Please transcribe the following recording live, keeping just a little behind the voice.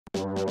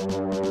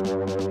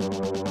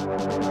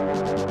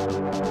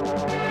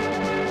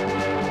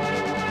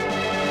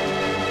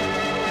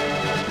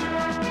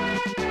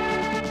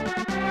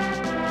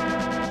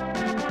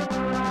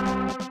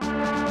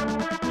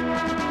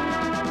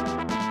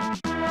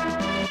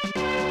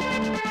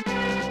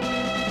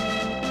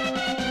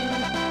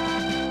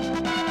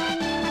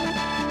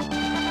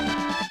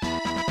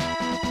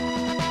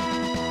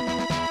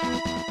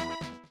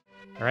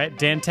All right,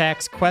 Dan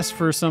Tack's quest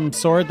for some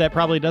sword that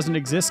probably doesn't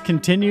exist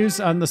continues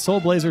on the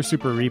Soul Blazer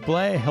Super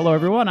Replay. Hello,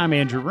 everyone. I'm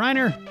Andrew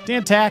Reiner.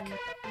 Dan Tack,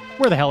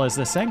 where the hell is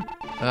this thing?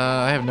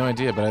 I have no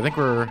idea, but I think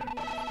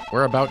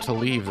we're about to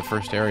leave the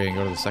first area and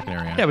go to the second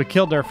area. Yeah, we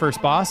killed our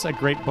first boss. A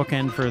great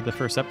bookend for the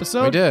first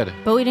episode. We did.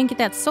 But we didn't get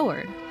that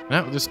sword.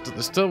 No,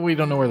 still we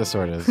don't know where the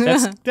sword is.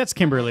 That's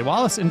Kimberly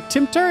Wallace, and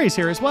Tim Turi's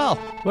here as well.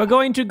 We're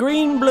going to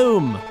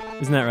Greenbloom.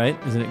 Isn't that right?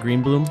 Isn't it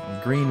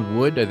Greenbloom?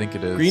 Greenwood, I think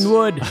it is.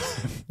 Greenwood.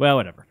 Well,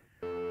 whatever.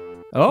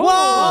 Oh!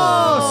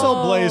 Whoa!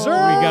 Soul Blazer! We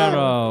got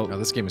Oh,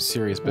 this game is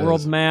serious business.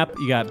 world map.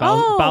 You got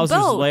Bowser's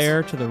boat.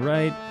 Lair to the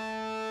right.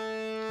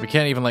 We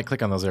can't even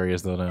click on those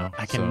areas though now.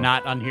 I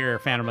cannot unhear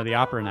Phantom of the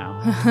Opera now.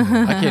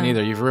 I can't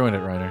either. You've ruined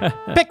it, Reiner.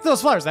 Pick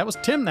those flowers. That was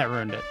Tim that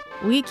ruined it.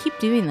 We keep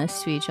doing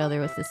this to each other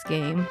with this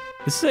game.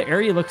 This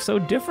area looks so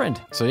different.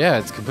 So yeah,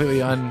 it's completely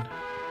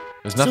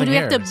There's nothing So do we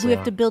here. we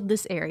have to build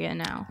this area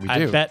now. We I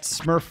do. bet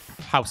Smurf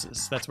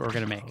houses. That's what we're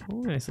going to make.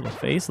 Oh, nice little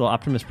face. Little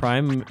Optimus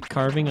Prime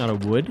carving out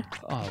of wood.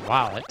 Oh,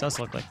 wow. That does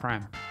look like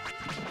Prime.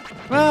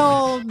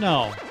 Well,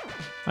 no.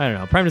 I don't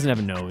know. Prime doesn't have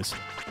a nose.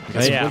 We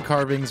got some Yeah. wood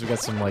carvings. We got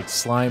some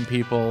slime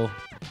people.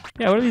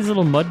 Yeah, what are these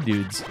little mud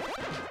dudes?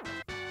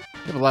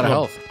 We have a lot of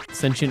health.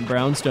 Sentient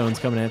brownstones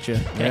coming at you.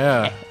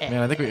 Yeah,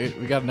 man. I think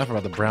we got enough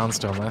about the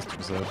brownstone last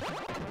episode.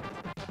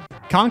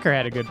 Conker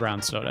had a good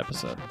brownstone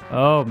episode.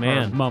 Oh,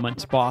 man.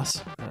 Moment,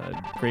 boss.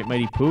 Great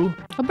Mighty Pooh.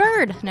 A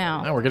bird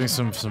now. Now we're getting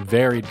some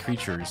varied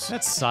creatures.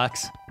 That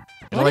sucks.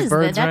 You What like is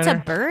birds, that? That's a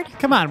Reiner? bird?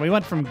 Come on, we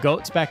went from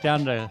goats back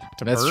down to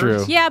That's birds.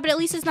 true. Yeah, but at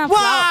least it's not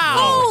Wow!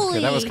 Holy!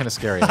 Okay, that was kind of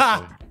scary.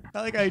 Actually.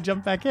 I like how you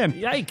jumped back in.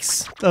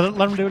 Yikes.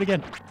 Let him do it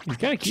again. He's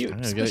kind of cute.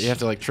 You have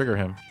to trigger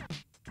him.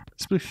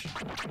 Sploosh.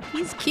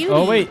 He's cute.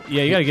 Oh, wait.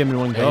 Yeah, you got to give him in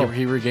one Yeah, go.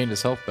 he regained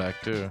his health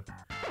back too.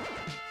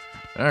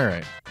 All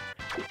right.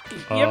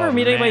 You ever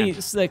meet man. anybody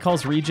that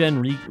calls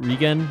regen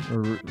Regan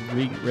or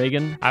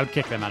Reagan? I would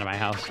kick them out of my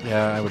house.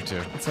 Yeah, I would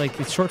too.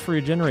 It's short for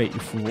regenerate, you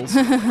fools.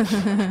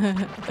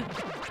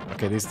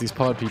 Okay, these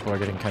pod people are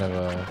getting kind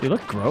of They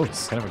look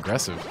gross. kind of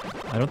aggressive.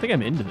 I don't think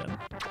I'm into them.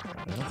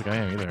 I don't think I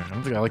am either. I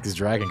don't think I like these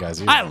dragon guys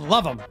either. I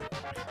love them.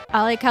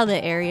 I like how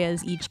the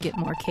areas each get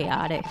more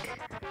chaotic.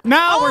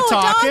 Now Oh, we're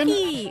talking.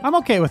 doggy! I'm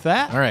okay with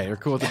that. All right, we're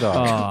cool with the dog.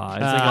 Oh,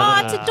 it's like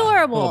Oh, it's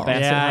adorable. little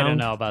basset Yeah, I don't hound.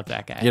 know about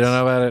that guy. You don't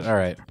know about it? All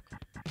right.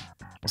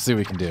 We'll see what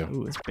we can do.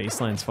 Ooh, this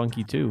bassline's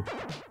funky too.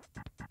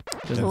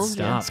 Doesn't Told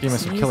ya. stop. This game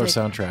has some killer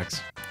Music.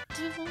 soundtracks.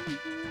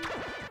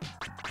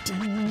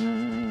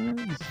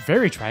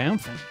 Very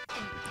triumphant.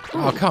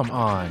 Oh, come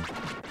on.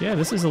 Yeah,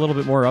 this is a little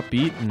bit more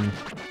upbeat and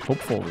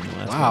hopeful than the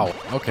last Wow.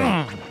 one.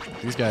 Okay.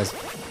 These guys,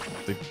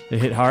 They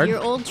hit hard. Your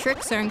old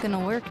tricks aren't going to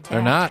work, Tack.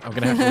 they're not. I'm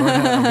gonna have to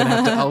learn. I'm gonna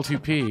have to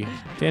L2P.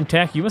 Dan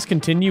Tack, you must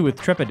continue with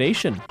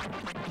trepidation.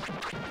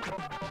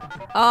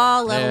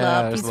 Oh, level Yeah,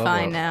 up. there's He's level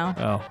fine up.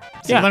 now. Oh.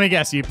 So Yeah. let me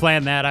guess, you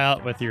planned that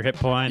out with your hit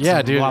points. Yeah,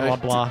 and dude. Blah, blah,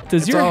 blah.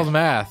 Does It's your all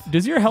math.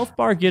 does your health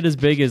bar get as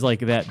big as like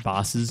that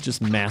boss's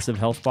just massive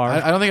health bar?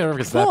 I don't think it ever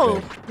gets that Whoa,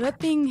 big. that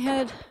thing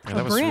had Yeah, a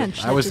that was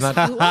branch. I was that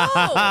not. just-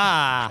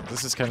 Whoa!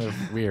 This is kind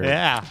of weird.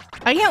 Yeah.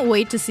 I can't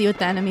wait to see what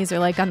the enemies are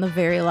like on the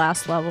very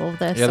last level of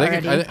this Yeah,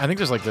 already. I think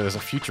there's a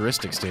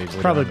futuristic stage.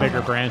 later Probably on.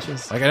 bigger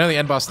branches. Like I know the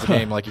end boss of the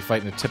game, like you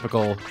fight in a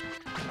typical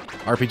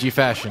RPG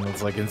fashion.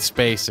 It's like in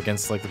space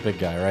against like the big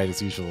guy, right?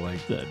 It's usual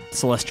like the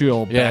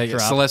celestial yeah,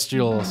 backdrop.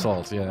 celestial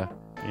assault. Yeah.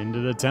 Into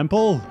the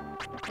temple.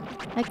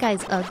 That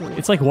guy's ugly.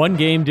 It's like one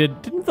game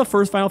didn't the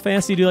first Final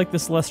Fantasy do like the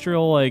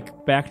celestial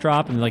like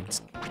backdrop, and like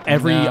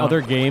every No.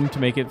 other game to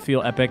make it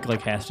feel epic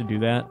like has to do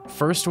that.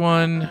 First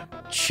one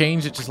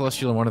changed it to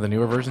celestial in one of the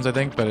newer versions, I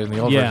think, but in the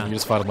old Yeah. version you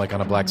just fought him like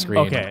on a black screen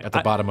Okay, at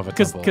the bottom of a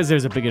temple. Because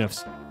there's a big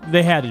enough.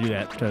 They had to do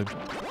that to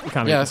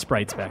accommodate Yeah. the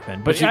sprites back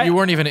then. but I- you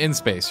weren't even in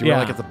space. You Yeah. were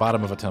like at the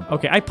bottom of a temple.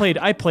 Okay, I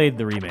played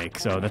the remake,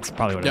 so that's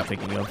probably what Yep. I'm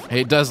thinking of.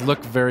 Hey, it does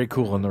look very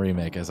cool in the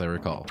remake, as I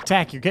recall.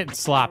 Tack, you're getting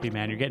sloppy,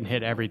 man. You're getting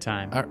hit every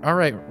time. All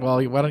right.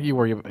 Well, why don't you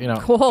worry?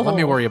 Whoa. Let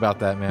me worry about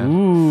that, man.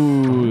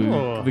 Ooh,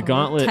 Oh. the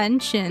gauntlet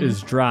Tension.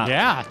 is dropped.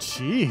 Yeah,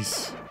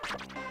 jeez.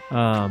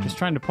 Um, Just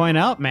trying to point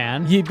out,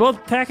 man.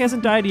 Tack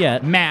hasn't died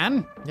yet.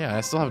 Man. Yeah,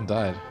 I still haven't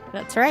died.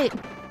 That's right.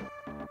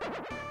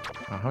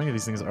 Oh, how many of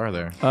these things are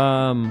there?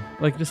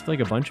 Like just like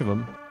a bunch of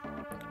them.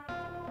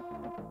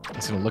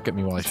 He's gonna look at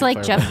me while I It's shoot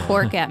like Jeff fireballs.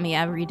 Cork at me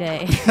every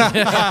day.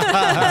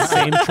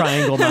 Same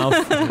triangle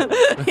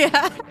mouth.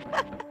 Yeah.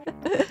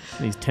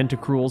 These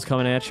tentacruels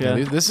coming at you.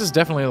 Yeah, this is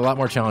definitely a lot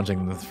more challenging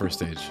than the first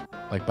stage,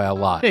 like by a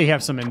lot. Yeah, you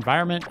have some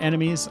environment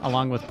enemies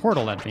along with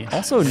portal enemies.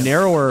 Also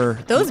narrower.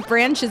 Those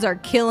branches are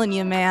killing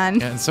you, man.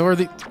 Yeah, and so are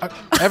the.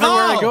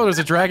 Everywhere I go, there's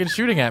a dragon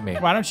shooting at me.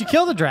 Why don't you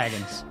kill the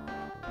dragons?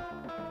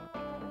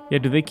 Yeah,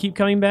 do they keep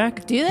coming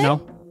back? Do they?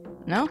 No.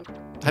 No?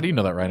 How do you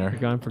know that, Reiner? You're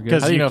gone for good.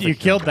 Because How do you know if you it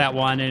killed that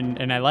one,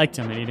 and I liked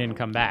him, and he didn't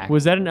come back.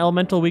 Was that an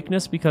elemental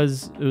weakness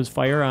because it was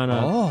fire on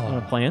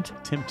a plant?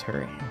 Tim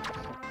Turi?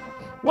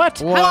 What?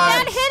 What? How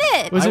did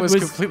that hit it? I was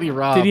completely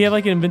robbed. Did he have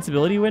like an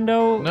invincibility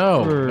window?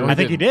 No. Or- No, I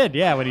think he did,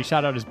 yeah, when he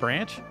shot out his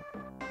branch.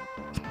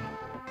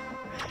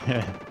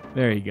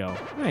 There you go.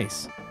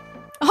 Nice.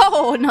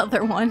 Oh,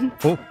 another one.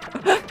 Oh,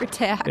 For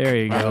Tack. There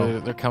you go.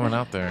 They're coming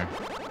out there.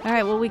 All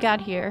right, what we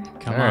got here?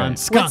 come All right. on.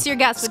 Skunk. What's your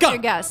guess? What's your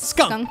guess?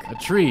 Skunk. A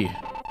tree.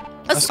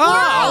 A squirrel.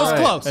 I was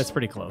Right. close. That's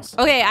pretty close.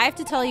 Okay, I have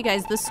to tell you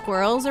guys, the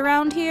squirrels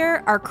around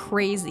here are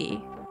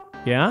crazy.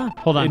 Yeah?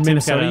 Hold on, In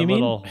Tim's got Minnesota, a you mean?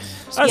 little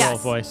squirrel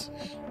Yes. voice.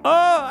 Oh,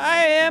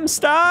 I am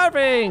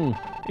starving.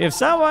 If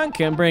someone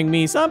can bring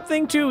me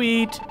something to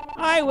eat,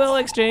 I will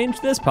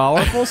exchange this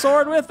powerful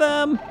sword with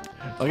them.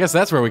 Well, I guess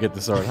that's where we get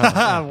the sword,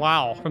 huh?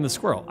 Wow. From the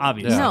squirrel,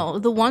 obviously. Yeah. No,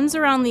 the ones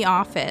around the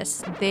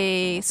office,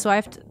 so I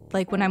have to,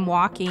 like when I'm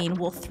walking,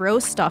 will throw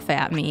stuff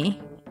at me.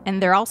 And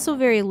they're also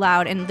very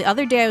loud. And the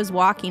other day I was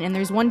walking, and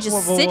there's one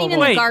just sitting in the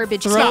Wait,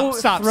 garbage. throw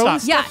Stop.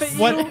 Yes. stuff at you?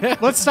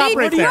 What? Let's stop They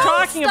right throw there.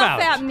 talking stuff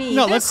about? at me.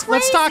 No, They're let's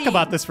talk crazy.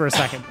 about this for a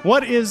second.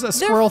 What is a They're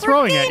squirrel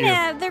throwing at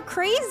freaking you? They're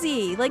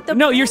crazy. Like the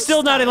No, you're blue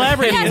still not stuff.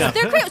 elaborating Yes, enough.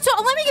 they're crazy.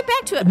 So let me get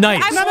back to it.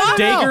 Knives, I'm No, no, no,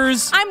 walking, no.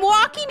 daggers, I'm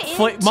walking into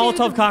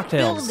Molotov the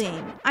cocktails.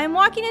 building. I'm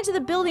walking into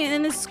the building,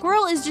 and this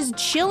squirrel is just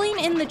chilling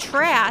in the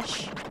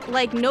trash,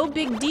 like no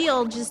big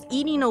deal, just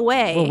eating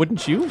away. Well,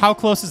 wouldn't you? How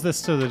close is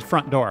this to the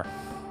front door?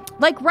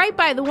 Like right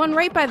by the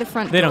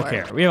front They door. don't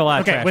care. We have a lot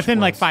of Okay, trash within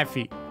like squirrels. 5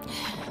 feet.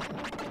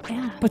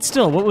 Yeah. But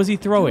still, what was he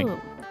throwing? Ooh.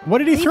 What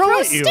did he He throw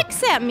throws at you?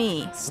 sticks at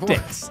me.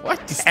 Sticks. What?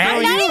 At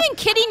I'm not you? even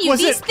kidding you.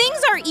 Was These it-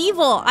 things are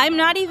evil. I'm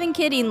not even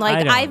kidding. I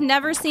Like, know. I've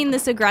never seen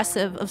this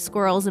aggressive of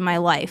squirrels in my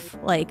life.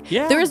 Like,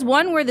 Yeah. there was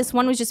one where this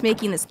one was just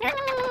making this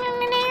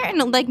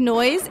like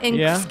noise and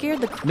Yeah.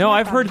 scared the crap No,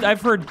 I've out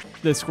of heard me.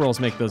 the squirrels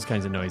make those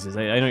kinds of noises.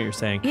 I know what you're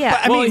saying. Yeah.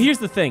 I Well, mean- here's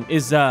the thing: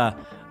 is I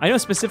know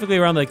specifically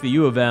around like the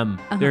U of M,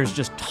 there's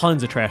just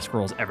tons of trash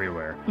squirrels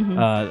everywhere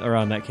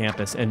around that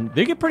campus, and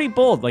they get pretty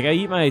bold. Like I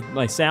eat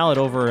my salad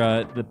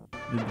over the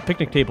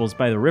picnic tables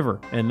by the river,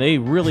 and they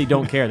really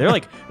don't care. They're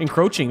like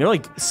encroaching. They're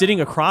like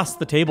sitting across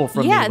the table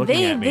from me,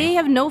 looking at me. they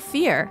have no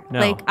fear. No.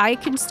 Like, I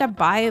can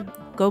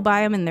go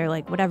by them and they're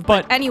like, whatever.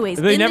 But anyways,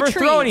 they in never the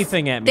throw trees,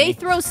 anything at me. They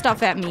throw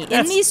stuff at me in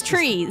That's- these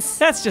trees.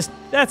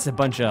 That's a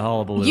bunch of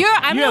hullabaloo. I'm You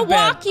gonna have bad-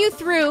 walk you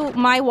through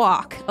my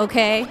walk,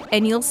 okay?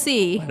 And you'll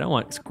see. I don't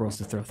want squirrels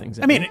to throw things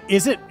at I me.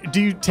 mean,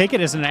 do you take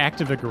it as an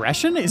act of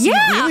aggression? Is Yeah,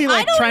 he really I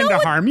like don't trying know to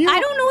what- harm you? I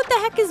don't know what the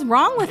heck is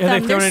wrong with have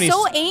them. they thrown They're any?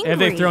 so angry. Have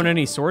they thrown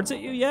any swords at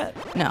you yet?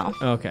 No.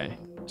 Okay,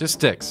 Just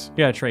sticks.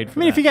 you gotta trade for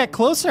I mean, if that. you got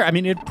closer, I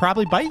mean, it'd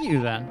probably bite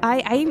you then.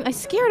 I'm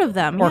scared of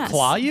them. Or yes.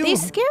 claw you? They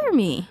scare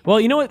me. Well,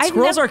 you know what? I've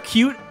Squirrels nev- are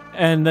cute,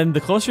 and then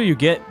the closer you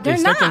get, they They're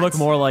start to not. look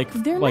more like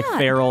They're like not.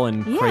 feral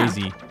and Yeah.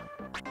 crazy.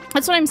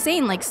 That's what I'm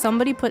saying. Like,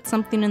 somebody put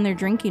something in their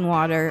drinking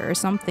water or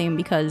something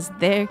because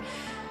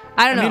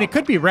I don't know. I mean, it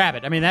could be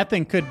rabbit. I mean, that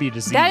thing could be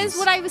disease. That is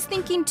what I was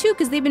thinking too,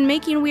 because they've been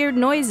making weird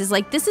noises.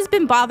 Like, this has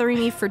been bothering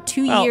me for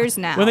 2 Well, years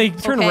now. when they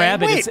turn okay?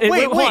 rabid,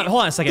 Wait, hold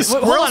on a second. The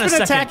Hold squirrel's on a been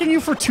second. attacking you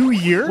for 2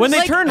 years? When they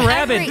Like, turn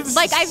rabid,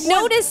 I've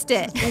noticed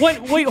it. wait,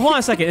 hold on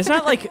a second. It's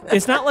not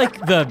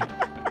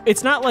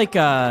like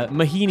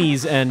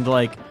Mahinis and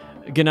like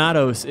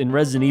Ganados in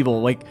Resident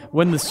Evil. Like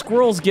when the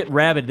squirrels get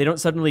rabid, they don't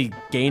suddenly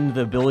gain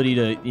the ability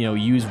to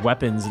use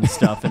weapons and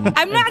stuff. And I'm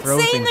and not throw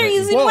saying things they're at you.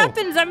 using Whoa.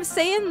 weapons. I'm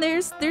saying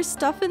there's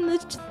stuff in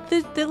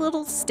the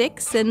little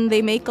sticks, and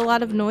they make a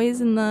lot of noise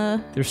in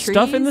the There's trees.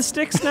 stuff in the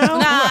sticks now.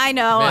 Nah, I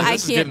know. Man, I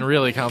this is can't. getting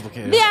really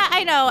complicated. Yeah,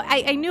 I know.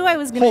 I knew I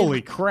was going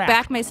Holy to crap.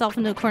 back myself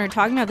into a corner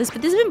talking about this,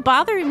 but this has been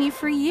bothering me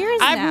for years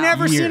I've now.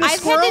 never seen a I've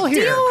squirrel had to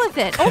here. deal with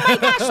it. Oh my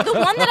gosh, the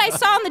one that I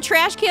saw in the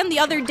trash can the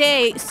other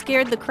day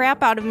scared the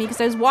crap out of me because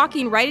I was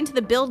walking right into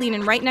the building,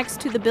 and right next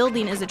to the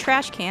building is a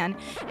trash can.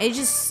 And it's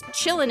just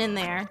chilling in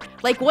there.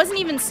 Like, wasn't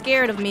even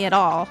scared of me at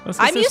all. That's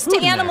 'cause I'm there's used food to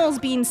in there. animals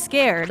being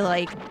scared.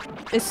 Like,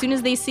 as soon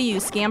as they see you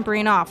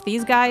scampering off.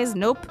 These guys,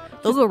 nope.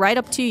 They'll go right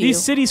up to you.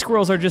 These city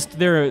squirrels are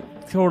they're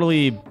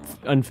totally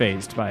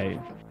unfazed by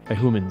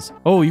humans.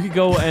 Oh, you could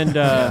go and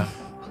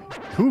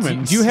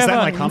Humans. do you Is have that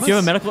a like do hummus? you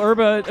have a medical herb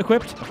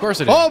equipped? Of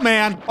course it is. Oh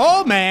man!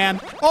 Oh man!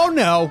 Oh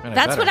no! Man, I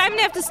That's better. what I'm going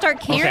to have to start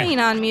carrying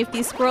on me if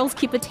these squirrels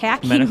keep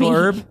attacking Medical me.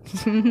 herb?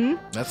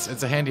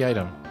 It's a handy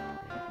item.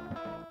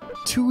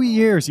 2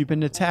 years you've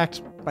been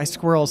attacked by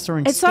squirrels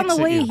throwing It's on sticks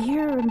the at way you.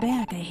 here and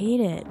back. I hate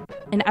it.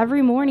 And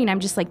every morning I'm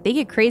just like, they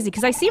get crazy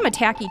because I see them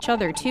attack each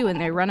other too, and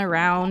they run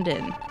around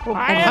and.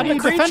 How do you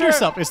defend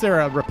yourself? Is there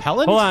a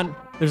repellent? Hold on.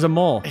 There's a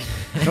mole.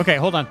 Okay,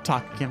 hold on.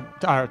 Talk, Tim.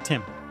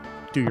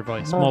 Do your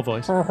voice. Mole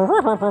voice. Bottles.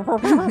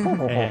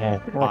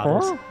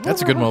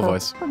 That's a good Mo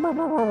voice.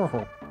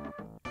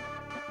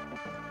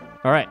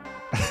 All right.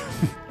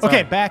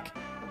 Okay, back.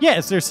 Yeah,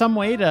 is there some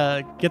way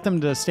to get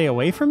them to stay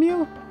away from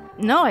you?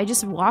 No, I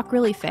just walk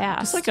really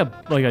fast. It's like a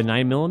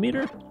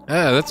 9mm.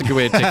 That's a good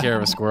way to take care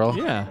of a squirrel.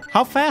 Yeah.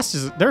 How fast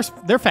is it?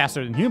 They're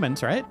faster than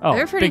humans, right? Oh,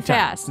 They're pretty big time.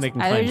 fast. They can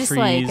They're climb just trees.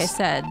 like I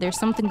said. There's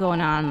something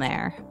going on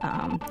there.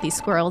 These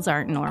squirrels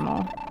aren't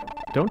normal.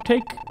 Don't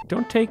take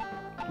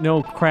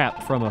no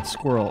crap from a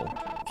squirrel,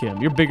 Kim.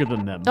 You're bigger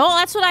than them. Oh,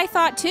 that's what I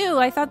thought too.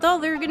 I thought,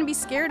 they were going to be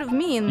scared of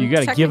me. And You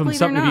got to give them technically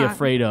something to they're be not.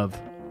 afraid of.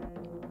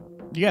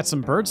 You got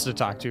some birds to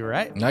talk to,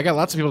 right? I got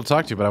lots of people to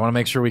talk to, but I want to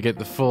make sure we get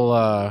the full.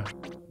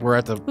 We're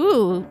at the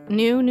Ooh,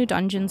 new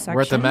dungeon section.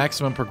 we're at the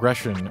maximum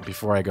progression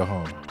before I go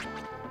home.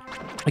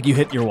 Like you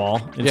hit your wall,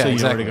 and so you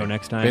know where to go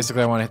next time.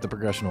 Basically, I want to hit the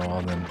progression wall,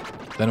 and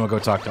then we'll go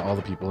talk to all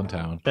the people in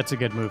town. That's a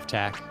good move,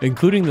 Tack.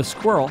 Including the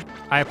squirrel.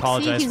 I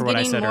apologize he's for what I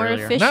getting said more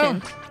earlier.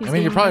 efficient. No, He's I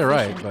mean you're getting probably more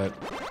right, efficient.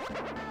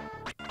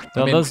 but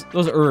So I mean-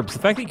 those herbs. The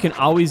fact that you can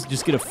always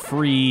just get a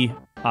free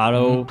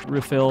auto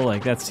refill,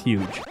 like that's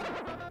huge.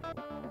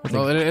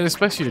 well, it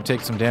expects you to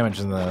take some damage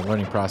in the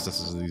learning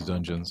processes of these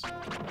dungeons.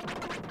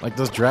 Like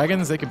those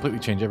dragons, they completely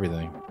change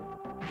everything.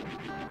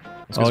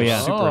 Those guys Oh, are yeah.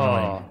 super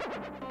annoying. Oh.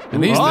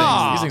 And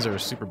Ah. these things are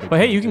super big. But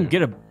hey, things, you can too.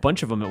 get a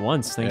bunch of them at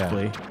once,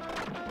 thankfully.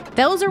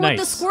 Those are what the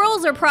Nice.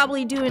 squirrels are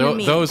probably doing to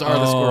me. Those are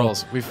the Oh.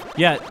 squirrels.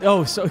 Yeah.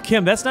 Oh, so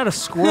Kim, that's not a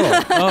squirrel.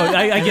 Oh,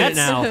 I get it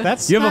now.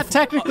 That's You have not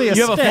technically a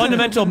You have a stick.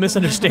 fundamental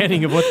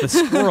misunderstanding of what the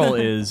squirrel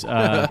is. It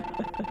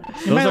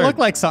Those might are look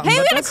like something, Hey,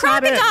 but we got a that's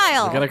not it.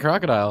 crocodile. You got a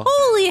crocodile.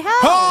 Holy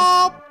hell.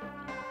 Help!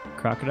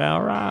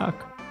 Crocodile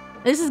Rock.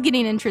 This is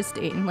getting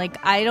interesting. Like,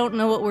 I don't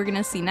know what we're going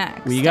to see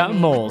next. We got I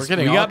mean, moles. We're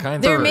getting we all got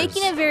kinds They're of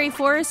making it very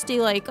foresty,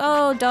 like,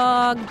 oh,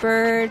 dog,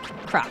 bird,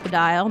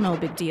 crocodile, no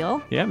big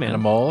deal. Yeah, And a man.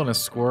 mole and a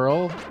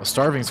squirrel, a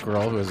starving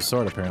squirrel who has a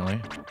sword apparently.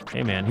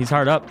 Hey, man. He's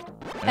hard up.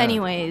 Yeah.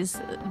 Anyways,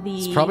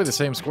 It's probably the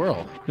same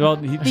squirrel. Well,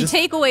 he the just,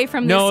 takeaway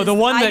from No, this the is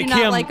one I that do not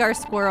Kim- like our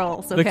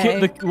squirrels, the, okay?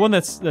 the one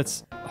that's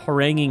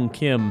haranguing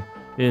Kim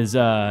is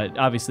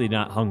obviously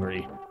not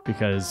hungry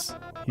because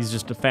he's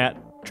just a fat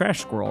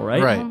trash squirrel,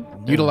 right? Right.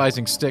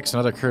 Utilizing sticks and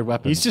other crude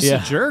weapons. He's just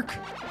Yeah. a jerk.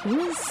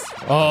 Who's-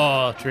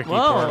 Oh, tricky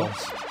Whoa.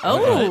 portals.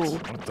 Oh,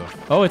 What the?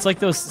 Oh, it's like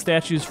those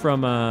statues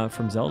from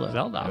Zelda. That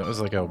Zelda.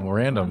 was like a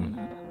random.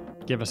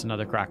 Give us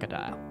another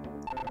crocodile.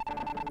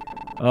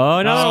 Oh,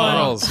 another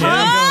one. Squirrels. See,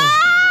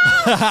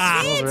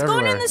 Squirrels it's are going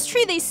in everywhere. this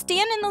tree. They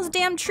stand in those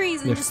damn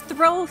trees and They're- just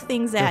throw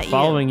things They're at you.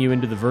 following you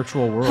into the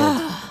virtual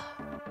world.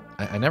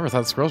 I never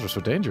thought squirrels were so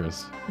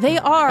dangerous. They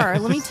are,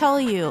 let me tell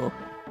you.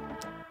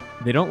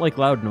 They don't like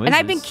loud noises. And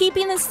I've been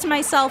keeping this to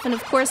myself, and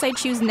of course I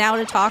choose now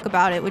to talk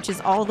about it, which is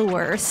all the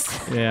worse.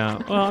 Yeah.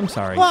 Well, I'm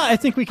sorry. Well, I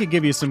think we could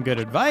give you some good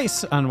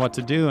advice on what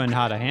to do and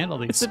how to handle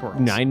these It's a squirrels.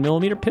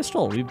 9mm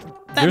pistol.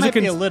 That might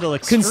be a little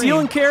extreme. Conceal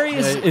and carry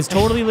is, Yeah. is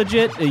totally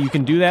legit. You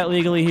can do that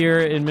legally here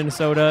in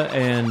Minnesota,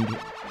 and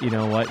you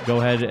know what?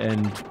 Go ahead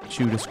and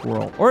shoot a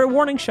squirrel or a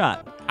warning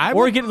shot,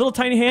 or get little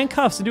tiny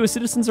handcuffs and do a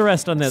citizen's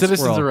arrest on that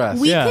Citizen's squirrel.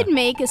 arrest. We Yeah. could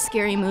make a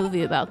scary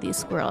movie about these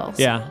squirrels.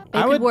 Yeah.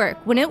 It could work.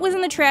 When it was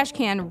in the trash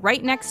can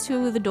right next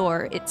to the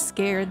door, it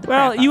scared the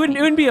Well, crap out you of wouldn't. me.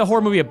 It wouldn't be a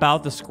horror movie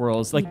about the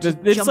squirrels. Like just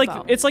it's jump like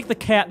out. it's like the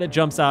cat that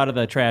jumps out of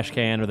the trash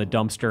can or the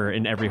dumpster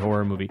in every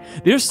horror movie.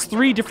 There's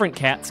 3 different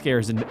cat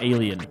scares in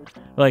Alien.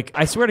 Like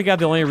I swear to God,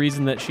 the only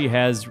reason that she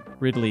has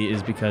Ridley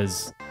is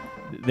because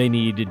they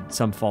needed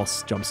some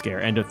false jump scare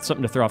and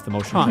something to throw off the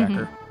motion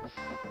tracker.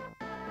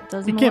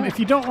 Doesn't Kim, work. if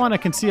you don't want to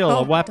conceal a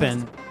Oh,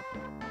 weapon,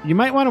 you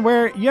might want to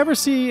wear. You ever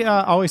see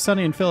Always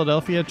Sunny in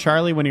Philadelphia,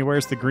 Charlie, when he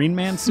wears the Green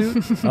Man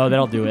suit? Oh,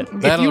 that'll do it.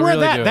 if That'll you wear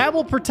really that, do it. that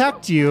will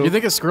protect you. You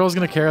think a squirrel's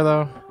gonna care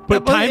though?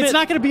 but time it's it-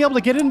 not going to be able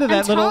to get into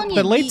that telling you,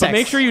 the latex. But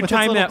Make sure you with its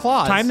time little that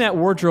claws.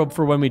 wardrobe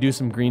for when we do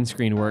some green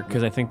screen work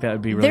because I think that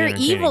would be really They're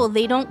entertaining. evil.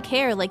 They don't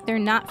care. Like, they're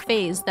not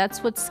phased.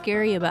 That's what's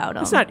scary about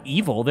them. It's not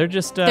evil. They're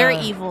just They're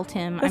evil,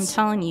 Tim. I'm that's-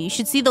 telling you. You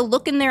should see the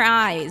look in their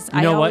eyes.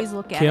 You know I always what,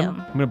 look at Kim?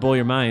 them. I'm gonna blow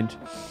your mind.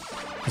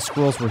 The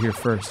squirrels were here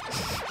first.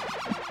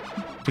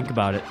 Think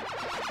about it.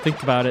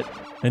 Think about it,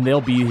 and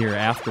they'll be here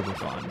after we're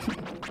gone.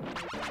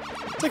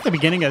 It's like the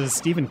beginning of a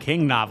Stephen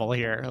King novel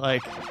here.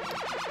 Like,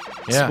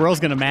 Yeah. squirrel's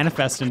going to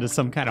manifest into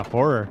some kind of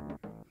horror.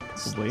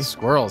 Probably.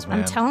 Squirrels, man.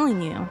 I'm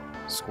telling you.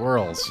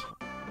 Squirrels.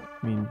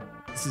 I mean,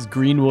 this is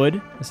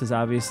Greenwood. This is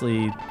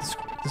obviously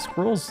the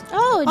squirrels.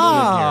 Oh, a deer.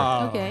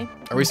 Oh. Okay.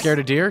 Are we scared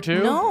of deer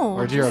too? No,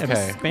 Or deer just-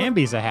 okay?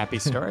 Bambi's a happy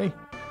story.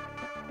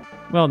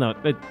 Well, no,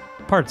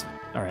 parts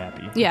are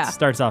happy. Yeah. It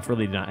starts off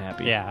really not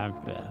happy. Yeah.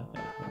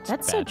 it's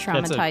That's so bad.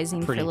 That's a traumatizing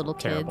for pretty little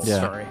terrible kids.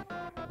 Yeah. story.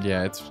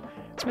 Yeah, it's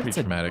pretty It's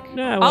a- traumatic.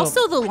 Yeah, well,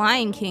 Also, The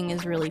Lion King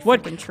is really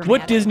what freaking traumatic.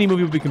 what Disney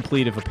movie would be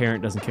complete if a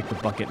parent doesn't kick the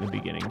bucket in the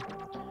beginning?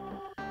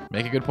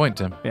 Make a good point,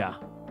 Tim. Yeah,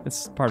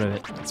 it's part of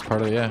it. It's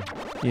part of the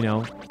You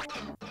know,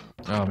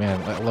 Oh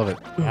man, I love it.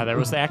 Yeah, there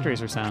was the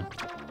actraiser sound.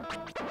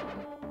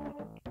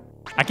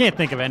 I can't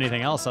think of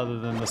anything else other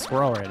than the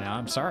squirrel right now.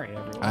 I'm sorry,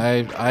 everyone.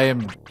 I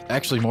am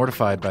actually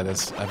mortified by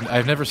this.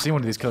 I've never seen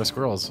one of these killer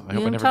squirrels. I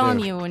hope I I'm never telling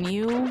do. you, when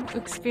you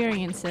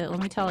experience it, let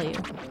me tell you.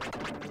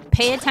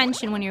 Pay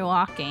attention when you're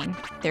walking.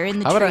 They're in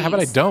the trees. How about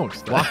I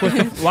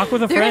don't? walk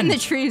with a They're in friend. the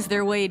trees.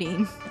 They're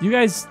waiting. You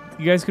guys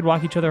could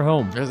walk each other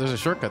home. There's a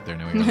shortcut there.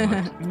 No, we don't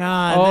want.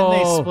 Nah, and then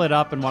Oh. they split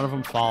up and one of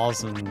them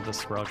falls and the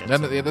squirrel gets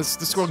Then it. the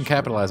squirrel can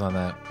capitalize on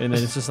that. And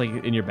then it's just like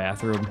in your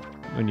bathroom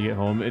when you get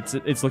home.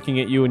 It's looking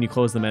at you when you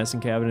close the medicine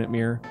cabinet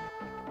mirror.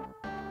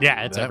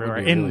 Yeah, it's That would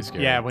everywhere. be really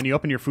scary. Yeah, when you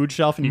open your food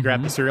shelf and you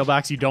grab the cereal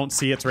box, you don't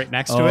see it's right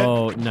next to it.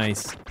 Oh,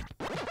 nice.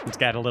 It's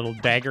got a little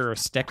dagger or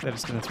stick that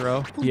it's going to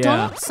throw. Well, Yeah.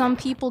 don't some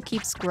people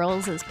keep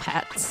squirrels as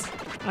pets?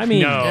 I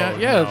mean, No.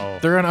 Yeah,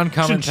 they're an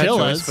uncommon pet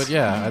Chinchillas. choice, but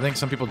yeah, I think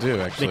some people do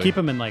actually. They keep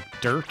them in like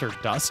dirt or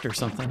dust or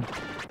something.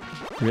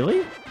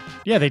 really?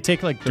 Yeah, they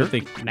take like dirt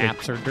They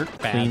naps or dirt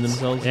baths. Clean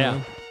themselves? Yeah.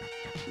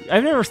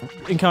 I've never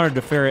encountered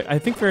a ferret. I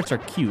think ferrets are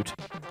cute,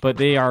 but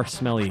they are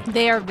smelly.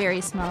 They are very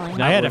smelly.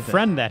 Not I had a worth it.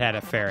 friend that had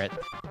a ferret,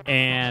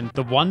 and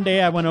the one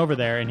day I went over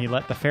there and he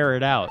let the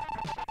ferret out.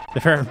 The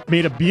ferret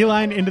made a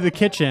beeline into the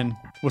kitchen,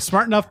 was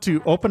smart enough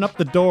to open up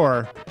the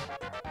door,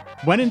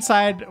 went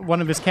inside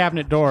one of his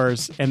cabinet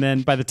doors, and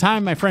then by the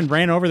time my friend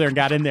ran over there and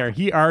got in there,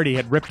 he already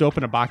had ripped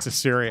open a box of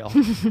cereal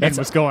and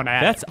was going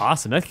at That's it.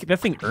 awesome. That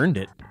thing earned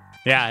it.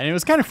 Yeah, and it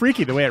was kind of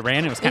freaky the way it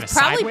ran. It was kind of It's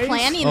probably sideways.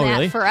 planning Oh, that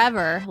really?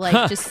 forever,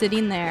 like just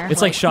sitting there. It's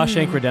like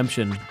Shawshank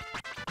Redemption.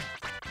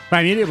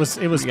 I mean, it was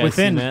You guys seen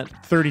within that?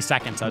 30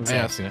 seconds, I'd say.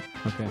 Yeah, I've seen it.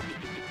 Okay.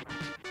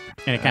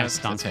 And it kind of It's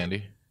stunk.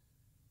 handy.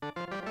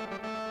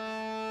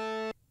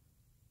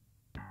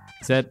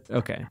 Is that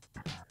okay?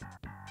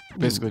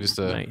 Basically, just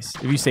a Nice.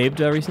 Have you saved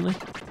recently?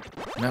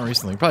 not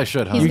recently. Probably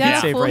should, huh? He's You got can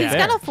a save full. right He's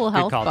there. got a full Good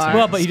health call, bar. too.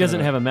 Well, but he Just doesn't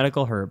gonna- have a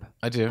medical herb.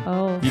 I do.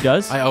 Oh, He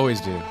does? I always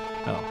do.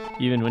 Oh,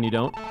 even when you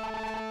don't?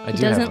 I he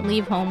do have doesn't them.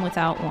 leave home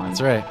without one.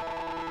 That's right.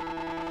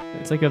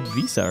 It's like a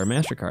Visa or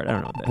MasterCard. I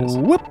don't know what that is.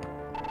 Whoop.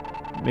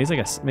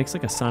 Makes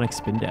like a Sonic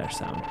Spin Dash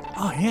sound.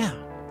 Oh, yeah.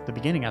 The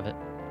beginning of it.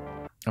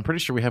 I'm pretty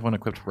sure we have one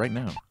equipped right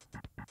now.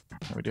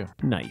 Yeah, we do.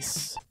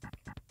 Nice.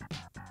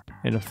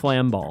 And a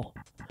flam ball.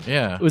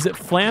 Yeah. Was it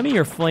Flammy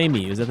or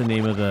Flamey? Is that the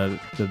name of the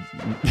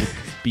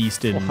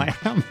beast in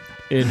Flam.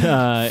 in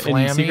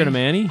Flammy? Secret of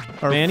Manny?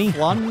 Or Manny?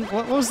 Flum?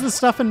 What was the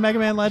stuff in Mega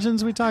Man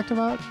Legends we talked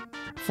about?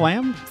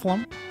 Flam?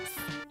 Flum?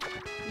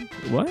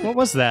 What? What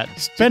was that?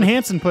 Ben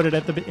Hansen put it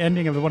at the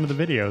ending of one of the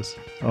videos.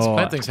 These Oh,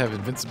 plant things have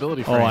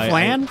invincibility Oh, frames.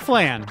 Flan?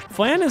 Flan.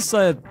 Flan is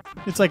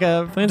It's like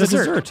a Flan's a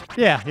dessert.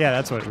 Yeah,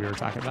 that's what we were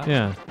talking about.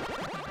 yeah.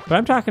 But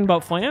I'm talking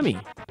about Flammy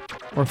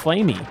or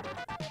Flamey.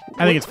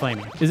 I think it's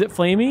flaming. Is it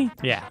Flamey?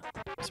 Yeah.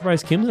 I'm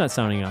surprised Kim's not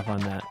sounding off on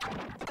that.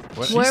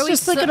 What? She's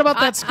just thinking about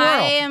that squirrel.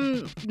 I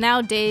am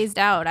now dazed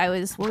out.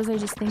 What was I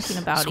just thinking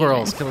about?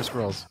 Squirrels, even? killer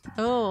squirrels.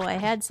 Oh, I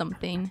had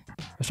something.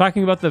 I was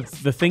talking about the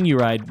thing you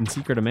ride in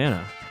Secret of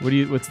Mana.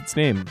 What's its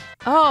name?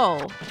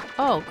 Oh,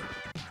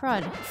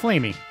 crud.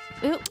 Flamey.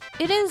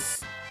 It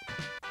is.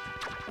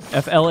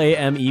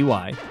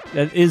 Flamey.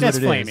 That is That's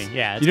what it is. flamey.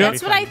 Yeah, it's You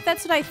don't- gotta be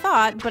That's what I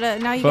thought. But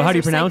now you. But guys how do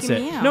you are pronounce psyching it?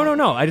 me out.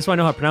 No. I just want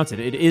to know how to pronounce it.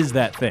 It is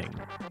that thing.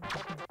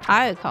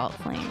 I would call it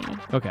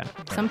flammy. Okay.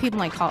 Some people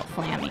might call it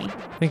flammy.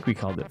 I think we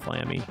called it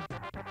Flammy.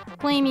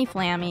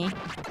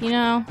 Flammy. You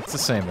know. It's the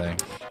same thing.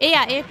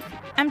 Yeah.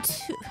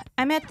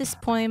 I'm at this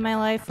point in my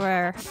life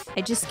where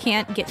I just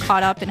can't get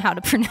caught up in how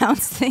to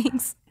pronounce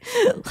things.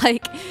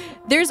 Like,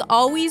 there's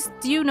always,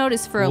 do you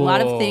notice for a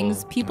lot of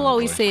things, people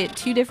always boy. say it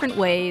two different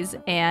ways,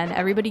 and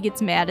everybody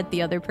gets mad at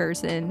the other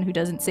person who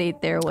doesn't say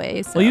it their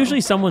way. So. Well, usually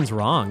someone's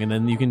wrong, and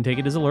then you can take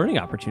it as a learning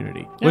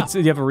opportunity. Yeah. Do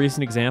you have a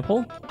recent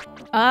example?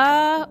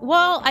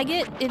 Well, I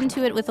get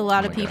into it with a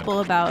lot of my God. people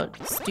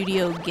about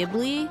Studio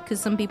Ghibli, because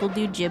some people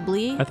do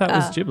Ghibli. I thought it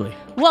was Ghibli.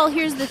 Well,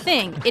 here's the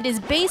thing. It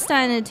is based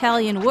on an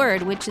Italian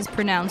word, which is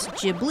pronounced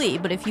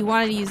Ghibli, but if you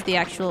wanted to use the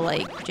actual,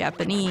 like,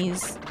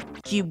 Japanese,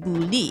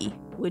 Ghibli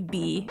would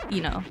be,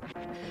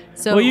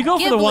 So Well, you go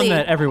for the one Ghibli-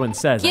 that everyone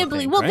says. I Ghibli.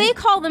 think, Well, right? they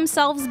call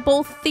themselves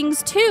both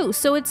things too,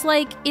 so it's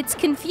like it's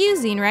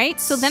confusing, right?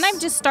 So then I've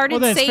just started Well,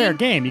 then it's saying, fair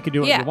game. You can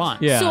do what you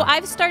want. Yeah. So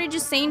I've started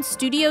just saying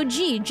Studio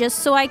G, just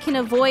so I can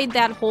avoid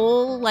that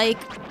whole like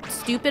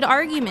stupid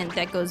argument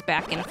that goes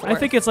back and forth. I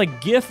think it's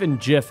like GIF and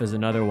GIF is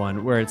another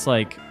one where it's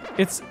like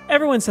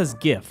everyone says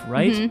GIF,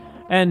 right? Mm-hmm.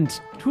 And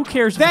who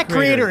cares? If That the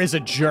creator is a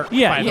jerk,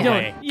 yeah, by you the don't.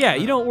 way. Yeah,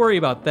 you don't worry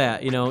about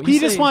that. You He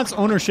just say- wants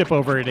ownership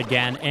over it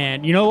again,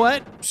 and you know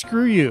what?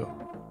 Screw you.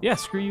 Yeah,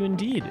 screw you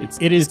indeed.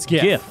 It is it's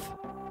GIF.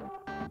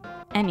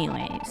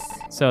 Anyways,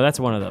 So that's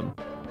one of them.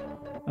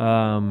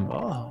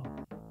 Oh.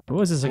 What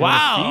was this? Like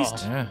Wow. A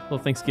feast? Yeah. little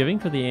Thanksgiving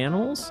for the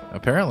animals.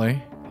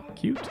 Apparently.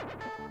 Cute.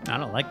 I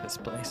don't like this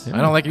place.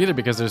 I don't like it either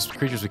because there's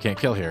creatures we can't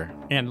kill here.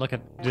 And look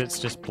at it's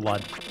just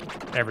blood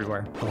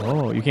everywhere.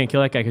 Oh, you can't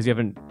kill that guy because you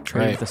haven't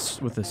traded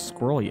Right. with the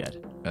squirrel yet.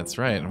 That's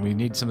right. And we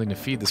need something to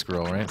feed the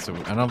squirrel, right? So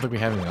I don't think we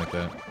have anything like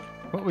that.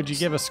 What would you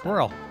give a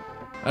squirrel?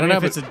 I don't know,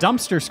 If but it's a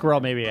dumpster squirrel,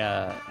 maybe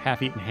a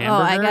half-eaten hamburger.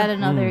 oh, I got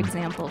another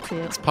example too.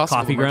 it's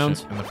possible Coffee the merchant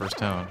grounds? in the first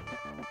town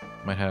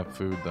might have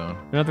food, though.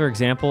 Another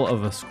example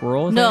of a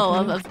squirrel. is No, that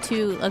of, it? of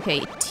two. Okay,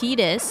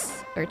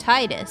 Titus or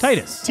Titus.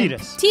 Titus.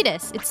 Titus.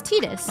 Titus. It's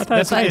Titus. I thought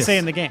That's it's what they Titus. say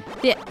in the game.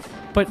 Yeah.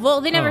 But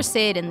Well, they never oh.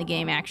 say it in the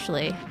game,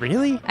 actually.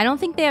 Really? I don't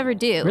think they ever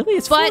do. Really,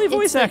 it's But fully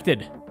voice like-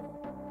 acted.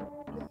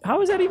 How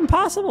is that even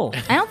possible?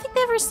 I don't think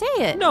they ever say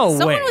it. No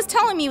Someone way. was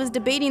telling me, was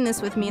debating this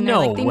with me, and they're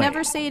No like, they way.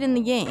 never say it in the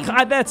game.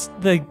 God,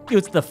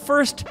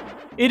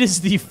 It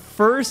is the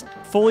first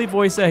fully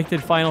voice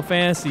acted Final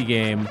Fantasy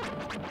game.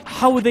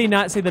 How would they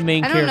not say the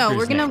main I don't character's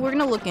know. name? We're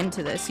gonna look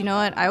into this. You know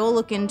what? I will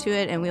look into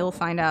it, and we will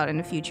find out in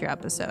a future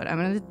episode. I'm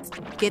gonna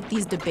get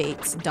these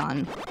debates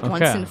done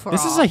once and for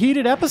This all. is a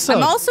heated episode.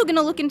 I'm also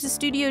gonna look into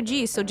Studio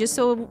G. So just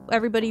so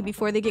everybody,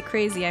 before they get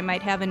crazy, I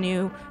might have a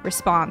new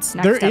response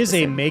next There is a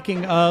episode.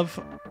 making of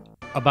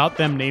about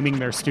them naming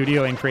their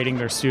studio and creating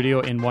their studio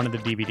in one of the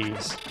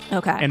DVDs.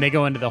 Okay. And they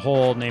go into the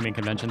whole naming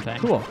convention thing.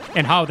 Cool.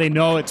 And how they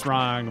know it's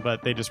wrong,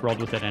 but they just rolled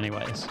with it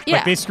anyways. Yeah.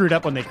 Like they screwed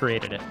up when they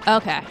created it.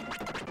 Okay.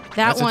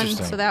 That's That one.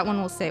 interesting. So that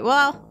one will say,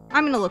 well,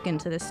 I'm gonna look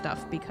into this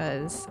stuff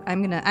because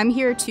I'm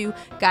here to,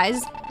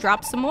 guys,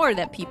 drop some more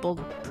that people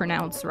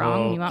pronounce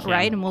wrong. You want Okay.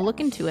 right, and we'll look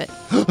into it.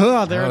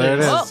 Oh, there there it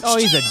is. Oh,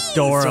 he's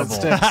adorable.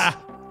 So it sticks.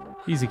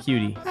 He's a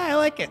cutie. I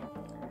like it.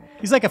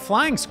 He's like a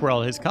flying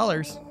squirrel, his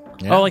colors.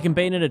 Yeah. Oh, like in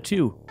Bayonetta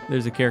 2,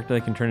 there's a character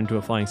that can turn into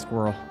a flying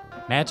squirrel.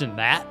 Imagine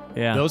that.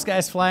 Yeah. Those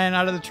guys flying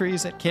out of the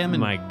trees at Kim and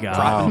My God.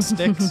 dropping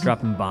sticks,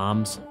 Dropping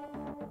bombs.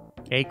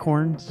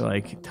 acorns. They're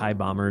like TIE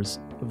bombers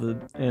of the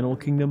animal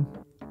kingdom.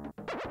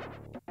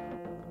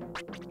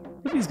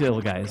 Look at these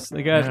little guys.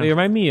 They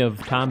remind me of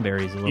Tom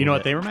Berries a little You know bit.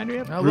 what they remind me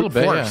of? A little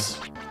Brute bit, Force.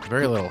 yeah.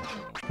 Very little.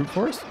 Brute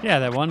Force? Yeah,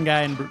 that one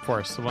guy in Brute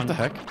Force. The one. What the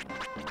heck?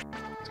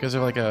 These guys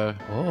are like a...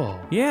 Oh.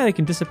 Yeah, they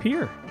can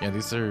disappear. Yeah,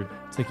 these are...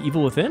 It's like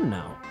Evil Within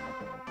now.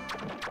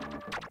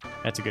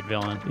 That's a good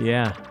villain.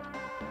 Yeah.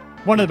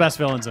 One of the best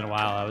villains in a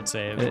while, I would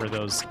say, It- were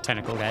those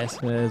tentacle guys.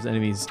 Those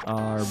enemies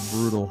are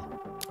brutal.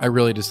 I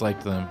really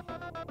disliked them.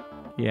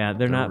 Yeah,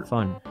 they're not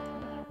fun.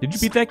 Did you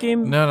beat that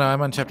game? No,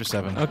 I'm on chapter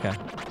 7. Okay.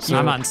 So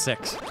I'm on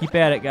 6. Keep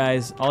at it,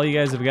 guys. All you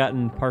guys have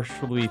gotten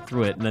partially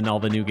through it, and then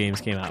all the new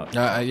games came out.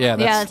 Yeah,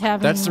 it's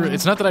happening.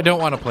 it's not that I don't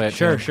want to play it.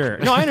 Sure, Tim. sure.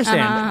 No, I understand.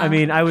 Uh-huh. I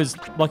mean, I was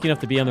lucky enough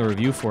to be on the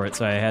review for it,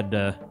 so I had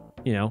to,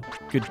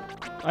 good.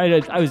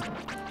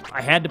 I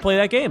had to play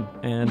that game,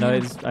 and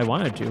I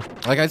wanted to.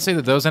 Like, I'd say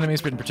that those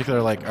enemies in particular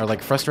are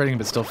frustrating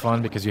but still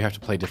fun because you have to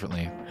play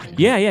differently.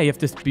 Yeah, you have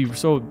to be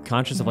so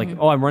conscious of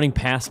Mm-hmm. I'm running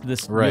past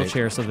this Right.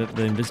 wheelchair so that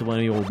the invisible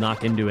enemy will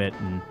knock into it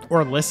and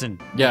Or listen.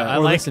 Yeah, I or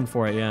like listen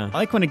for it. Yeah, I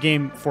like when a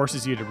game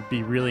forces you to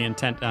be really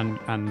intent on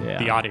Yeah.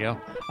 the audio.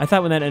 I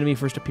thought when that enemy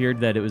first appeared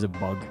that it was a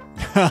bug.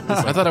 I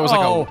thought it was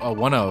Oh. like a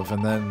one of,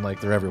 and then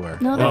like they're everywhere.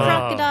 No, the Oh.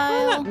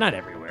 crocodile. Not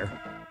everywhere.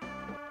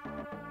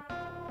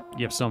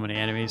 You have so many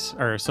enemies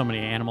or so many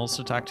animals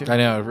to talk to. I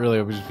know, really,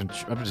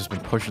 I've just been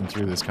pushing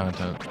through this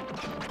content.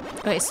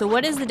 Okay, so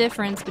what is the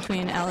difference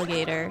between an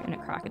alligator and a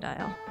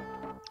crocodile?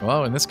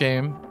 Well, in this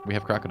game, we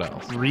have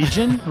crocodiles.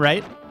 Region,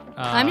 right?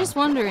 I'm just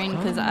wondering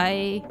because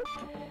I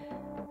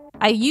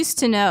used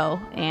to know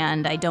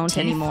and I don't Teeth?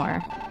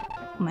 anymore.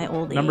 My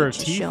old number age of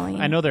is teeth. showing.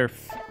 I know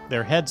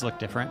their heads look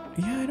different.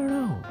 Yeah, I don't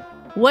know.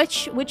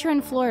 Which are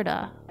in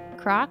Florida?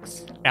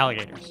 Crocs?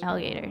 Alligators.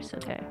 Alligators.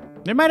 Okay.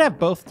 They might have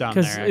both down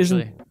there. Because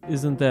Actually,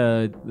 isn't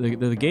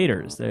the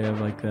gators? They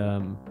have like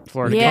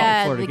Florida.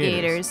 Yeah, Florida the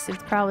gators. gators.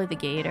 It's probably the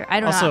gator.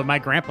 I don't Also, know. my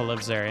grandpa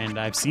lives there, and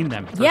I've seen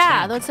them. Yeah,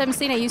 firsthand. that's what I'm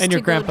saying. I used And to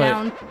your go grandpa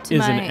down to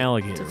is an my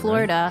alligator, to right?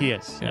 Florida. He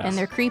is. Yeah. And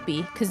they're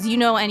creepy because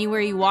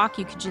anywhere you walk,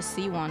 you could just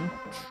see one.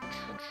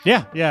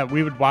 Yeah.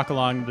 We would walk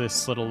along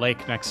this little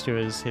lake next to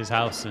his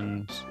house,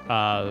 and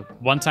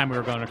one time we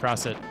were going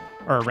across it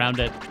or around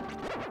it,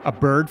 a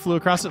bird flew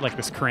across it, like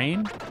this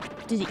crane,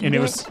 Did it eat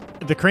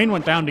and the crane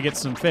went down to get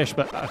some fish,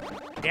 but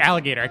the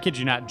alligator, I kid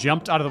you not,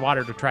 jumped out of the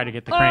water to try to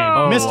get the crane.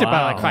 Oh. Missed it by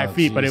wow. like 5 Oh,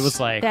 feet, but it jeez. was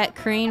like. That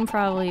crane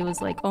probably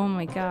was like, oh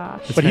my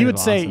gosh. But he kind would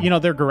of say,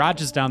 awesome. their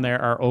garages down there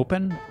are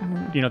open.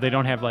 They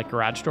don't have like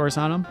garage doors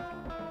on them.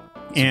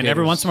 And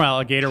every gators. once in a while,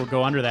 a gator would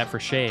go under that for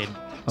shade.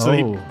 So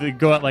Oh. they'd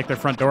go out like their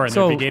front door and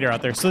So- there'd be a gator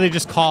out there. So they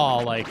just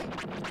call like,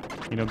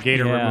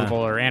 gator Yeah. removal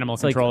or animal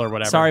It's like, control or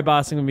whatever. Sorry,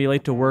 boss, I'm gonna be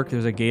late to work.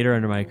 There's a gator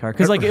under my car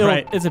because like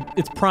Right.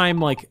 it's prime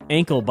like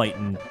ankle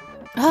biting.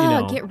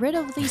 Oh, get rid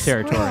of these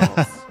territory.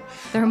 squirrels.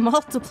 They're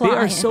multiplying. They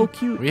are so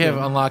cute. We have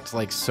unlocked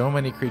like so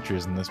many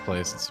creatures in this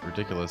place. It's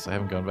ridiculous. I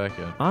haven't gone back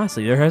yet.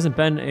 Honestly, there hasn't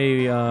been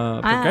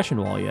a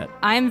progression wall yet.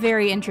 I'm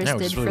very interested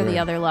just for really the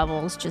weird. other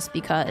levels just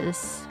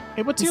because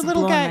Hey, what's this your is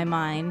little blowing guy? my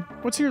mind.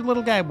 What's your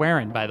little guy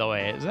wearing, by the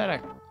way? Is that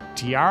a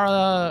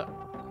tiara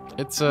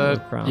It's Little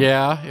crown.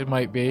 yeah, it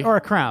might be. or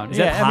a crown? Is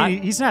that I mean,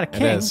 hot? he's not a It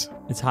king. is.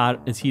 It's hot.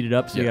 It's heated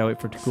up, so you Yep. gotta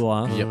wait for it to cool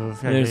off. Yep. Yeah,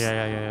 There's-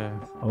 yeah.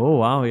 Oh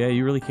wow, yeah,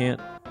 you really can't.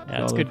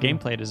 Yeah, it's Oh, good okay.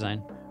 gameplay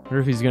design. I wonder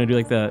if he's gonna do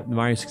like the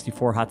Mario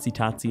 64 hotsy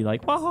totsy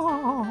like.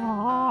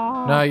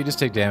 No, you just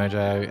take damage.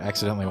 I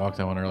accidentally walked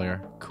that one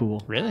earlier.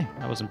 Cool. Really?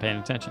 I wasn't paying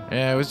attention.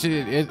 Yeah,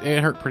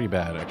 it hurt pretty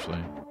bad actually.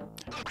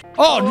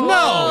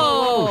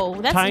 Oh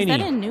Oh, is Tiny.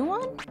 that a new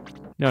one?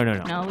 No.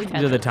 No, we've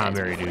had These are the those guys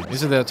Tomberry dudes.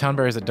 These are the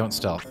townberries that don't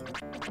stealth,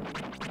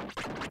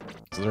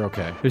 so they're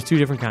okay. There's two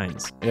different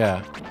kinds.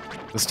 Yeah,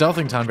 the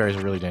stealthing townberries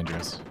are really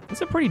dangerous. It's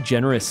a pretty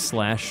generous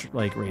slash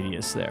like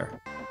radius there.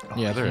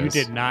 Yeah, there You is.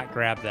 did not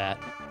grab that.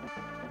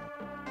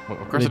 Well,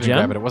 of course The I didn't gem?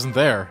 grab it. It wasn't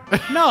there.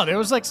 No, there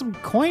was like some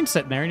coin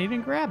sitting there, and you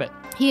didn't grab it.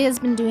 He has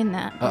been doing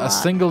that a A lot.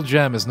 single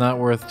gem is not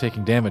worth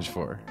taking damage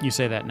for. You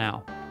say that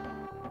now.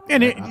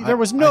 And I- there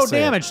was I no say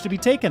it. damage to be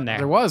taken there.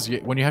 There was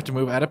when you have to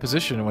move out of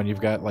position when you've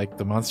got like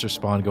the monster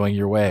spawn going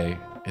your way.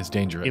 is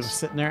dangerous. It was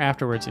sitting there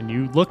afterwards, and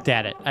you looked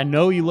at it. I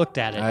know you looked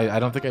at it, I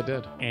don't think I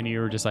did. and you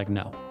were just like,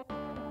 "No,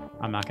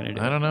 I'm not going to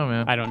do it. I don't know,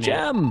 man. I don't need it."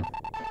 Gem!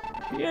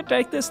 You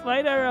take this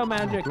light arrow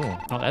magic. Cool.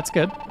 Oh, that's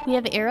good. We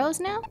have arrows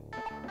now?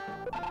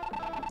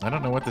 I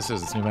don't know what this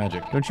is. It's new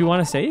magic. Don't you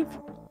want to save?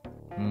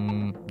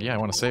 Yeah, I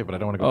want to save, but I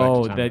don't want to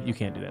go back to time. You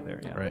can't do that there.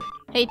 Yeah. Right.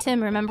 Hey,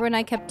 Tim, remember when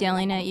I kept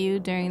yelling at you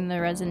during the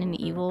Resident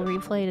Evil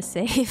replay to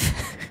save?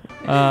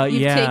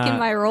 You've yeah. taken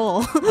my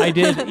role. I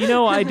did.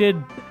 I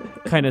did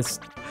kind of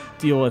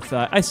deal with.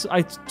 I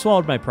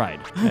swallowed my pride,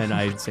 and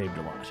I saved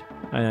a lot.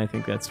 And I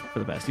think that's for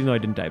the best, even though I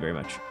didn't die very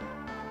much.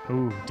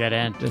 Ooh, dead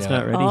end. That's Yeah.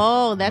 not ready.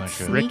 Oh, that's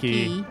Not good.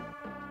 sneaky. Ricky.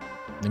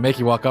 They make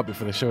you walk up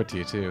before they show it to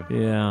you, too.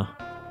 Yeah.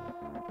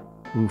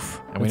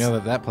 Oof. And we know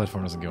that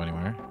platform doesn't go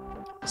anywhere.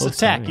 So, Close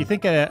Tack, timing. you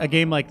think a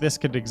game like this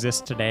could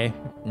exist today?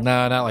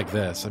 No, not like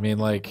this. I mean,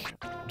 like,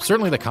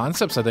 certainly the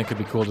concepts I think could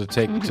be cool to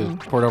take to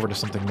port over to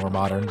something more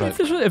modern, but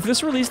If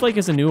this released like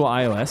as a new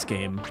iOS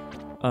game,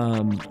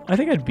 I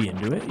think I'd be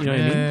into it. You know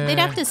what I mean? They'd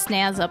have to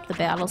snazz up the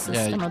battle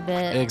system a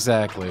bit.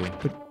 Exactly.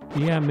 But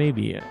yeah,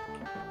 maybe it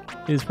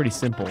is pretty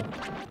simple.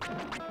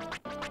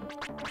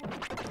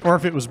 Or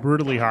if it was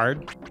brutally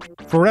hard?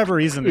 For whatever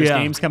reason, there's Yeah.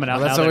 games coming out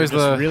Well, that's now that are always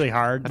just the- really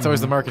hard. That's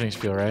always the marketing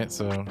spiel, right?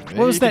 So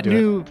What was that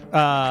new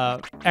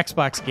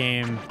Xbox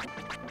game?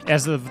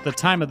 As of the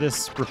time of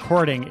this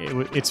recording,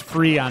 it's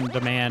free on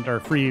demand or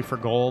free for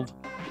gold.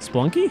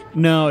 Splunky?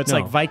 No, it's No.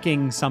 like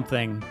Viking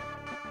something.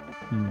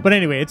 But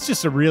anyway, it's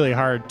just a really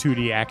hard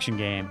 2D action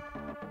game.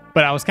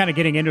 But I was kind of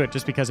getting into it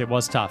just because it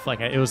was tough. Like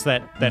it was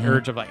that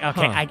urge of like,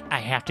 okay, Huh. I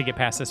have to get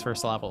past this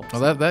first level.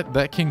 Well,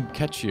 that can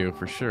catch you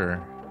for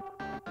sure.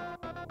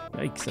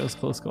 Yikes, that was a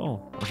close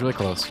call. It was really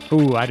close.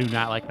 Ooh, I do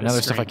not like this.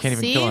 Another stuff I can't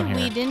even See, kill on here.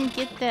 we didn't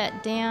get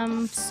that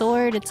damn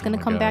sword. It's going to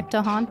my come God. back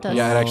to haunt us.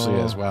 Yeah, it actually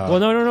is. Wow. Well,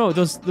 no.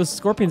 Those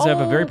scorpions have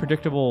a very Oh.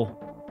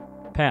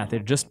 predictable path. They're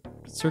just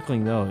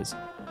circling those.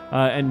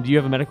 And do you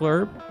have a medical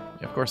herb?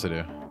 Yeah, of course I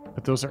do.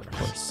 But those are, of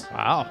course.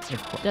 Wow.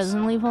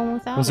 Doesn't leave home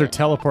without Those are it.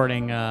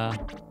 teleporting,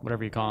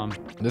 whatever you call them.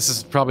 This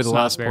is probably the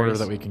last Snozberries. border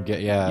that we can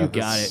get. Yeah, You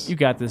got it. You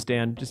got this,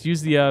 Dan. Just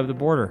use the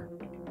border.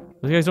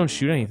 Those guys don't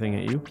shoot anything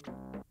at you.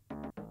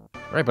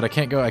 Right, but I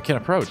can't go. I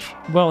can't approach.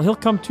 Well, he'll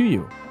come to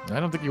you. I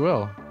don't think you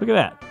will. Look at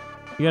that.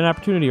 You got an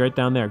opportunity right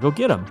down there. Go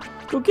get him.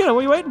 Go get him. What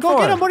are you waiting for? Go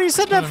get him. What are you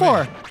sitting there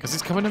for? Because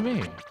he's coming to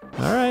me.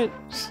 All right.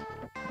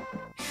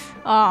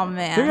 Oh,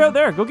 man. Here you go.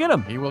 There. Go get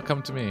him. He will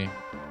come to me.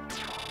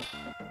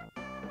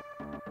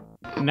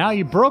 Now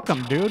you broke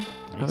him, dude.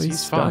 Oh, He's, he's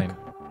he's fine.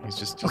 stuck. He's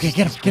just Okay,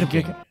 get him. Get him.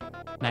 thinking. Get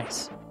him.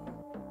 Nice.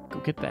 Go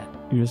get that.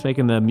 You're just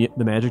making the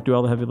magic do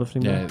all the heavy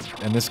lifting Yeah,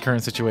 there? in this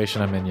current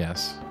situation I'm in,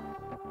 yes.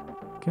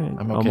 Okay.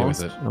 I'm okay with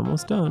almost, it.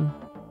 Almost done.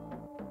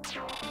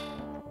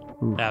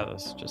 Ooh. That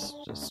was just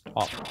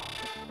awful.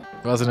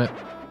 Wasn't it?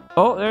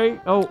 Oh, there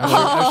you go.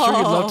 I'm sure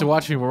you'd love to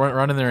watch me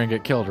run in there and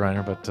get killed,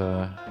 Reiner, but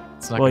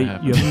it's not Well, going to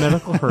happen. you have a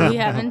medical herb. We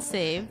haven't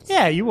saved.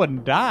 Yeah, you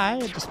wouldn't die.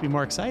 It'd just be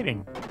more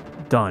exciting.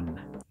 Done.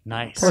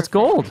 Nice. Oh, it's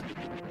gold.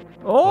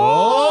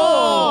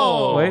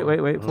 Oh! Wait.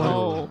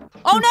 Oh.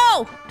 Oh,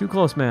 no! Too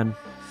close, man.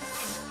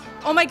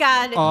 Oh, my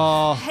God.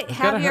 Oh,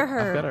 Have your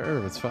I've got herb. a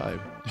herb. It's 5.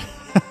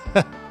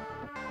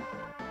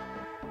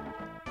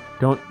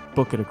 Don't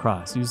book it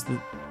across. Use the.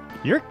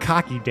 you're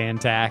cocky, Dan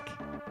Tack.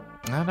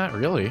 No, not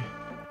really.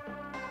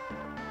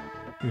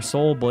 Your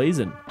soul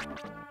blazing.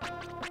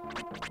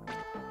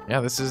 Yeah,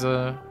 this is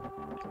a...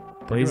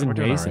 Blazing we're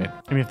doing all Jason. right.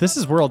 I mean, if this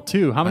is World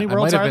 2, how many I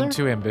worlds might are have there? been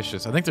too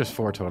ambitious. I think there's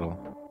 4 total.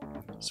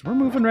 So we're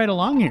moving right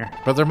along here.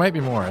 But there might be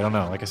more. I don't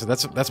know. Like I said,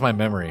 that's my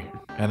memory.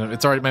 And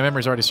my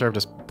memory's already served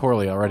us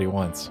poorly already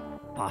once.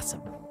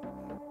 Awesome.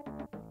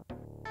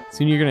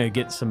 Soon you're gonna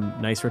get some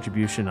nice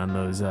retribution on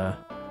those. Oh,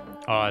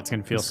 it's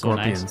going to feel The so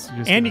nice. scorpions. You're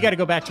just And gonna- you got to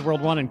go back to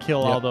World 1 and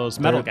kill all Yep. those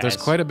metal guys. There's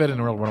quite a bit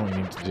in World 1 we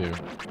need to do.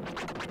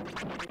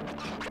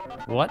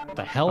 What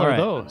the hell All are right.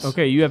 those?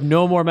 Okay, you have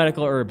no more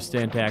medical herbs,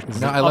 Dan Tack. This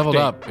is No, an I leveled update.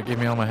 up. It gave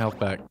me all my health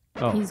back.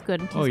 Oh, He's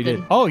good. Oh, you He's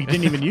did. Oh, you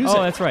didn't even use Oh,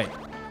 it. that's right.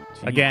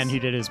 Again, Jeez. he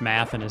did his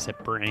math in his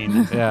hip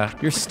brain. Yeah.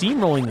 You're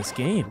steamrolling this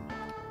game.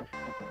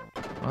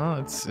 Well,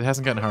 it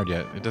hasn't gotten hard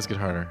yet. It does get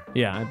harder.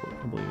 Yeah,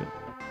 I believe it.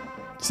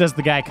 Says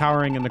the guy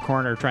cowering in the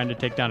corner trying to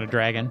take down a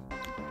dragon.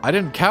 I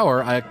didn't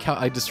cower.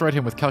 I destroyed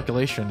him with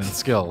calculation and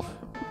skill.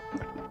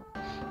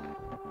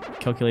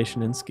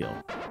 Calculation and skill.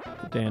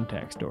 The Dan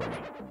Tack story.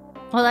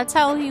 Well, that's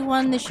how he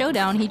won the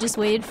showdown. He just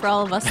waited for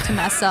all of us to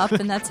mess up,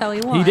 and that's how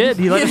he won. He did.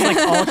 He let us like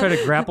all try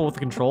to grapple with the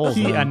controls.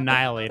 He and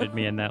annihilated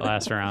me in that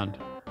last round.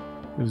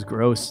 it was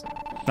gross.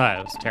 Oh,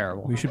 it was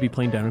terrible. We should be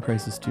playing Dino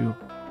Crisis 2.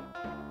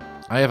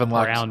 I have Or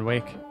unlocked Alan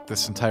Wake.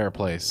 this entire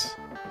place.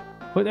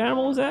 What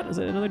animal was that? Is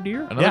that another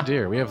deer? Another Yeah.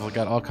 deer. We have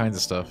got all kinds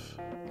of stuff.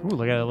 Ooh,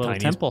 look at that little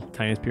Tiniest- temple.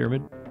 Tiniest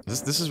pyramid.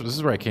 This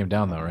is where I came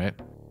down though, right?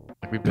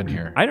 Like we've been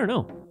here. I don't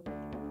know.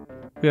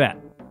 Look at that.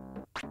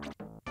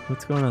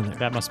 What's going on there?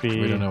 That must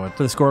be... We don't know what.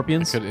 For the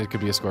scorpions? It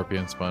could be a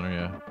scorpion spawner.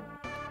 Yeah.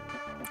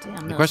 Damn,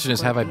 The those question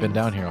is, have I been scorpions.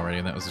 down here already?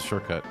 And that was a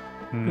shortcut.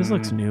 This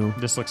looks new.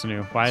 This looks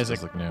new. Why This is does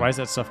it? look new. Why is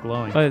that stuff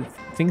glowing?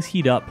 Things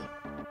heat up.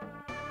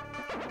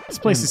 This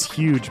place is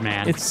huge,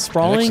 man. It's It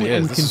sprawling actually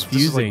is. and This is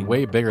confusing. like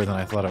way bigger than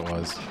I thought it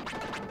was.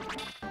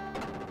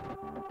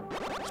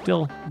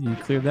 Still, you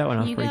cleared that one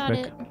off You pretty got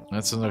quick. it.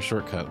 That's another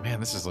shortcut. Man,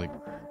 this is like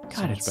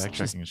so God, much it's backtracking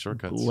just and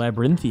shortcuts.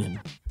 labyrinthian.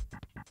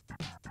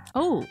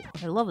 Oh,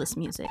 I love this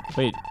music.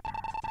 Wait,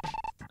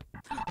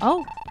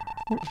 Oh,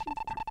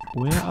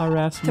 where are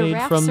rafts The made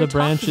rafts from are the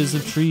branches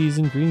talking. of trees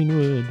in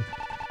Greenwood?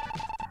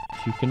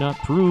 If you cannot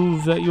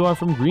prove that you are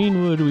from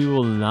Greenwood, we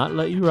will not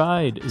let you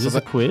ride. Is So this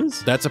a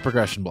quiz? That's a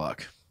progression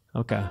block.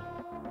 Okay.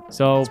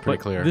 So, pretty but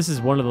clear. This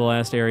is one of the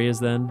last areas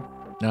then?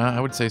 I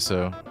would say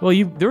so. Well,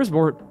 there was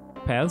more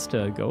paths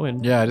to go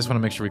in. Yeah, I just want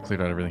to make sure we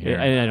cleared out everything here.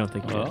 I don't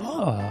think you did.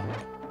 Oh.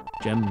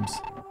 Gems.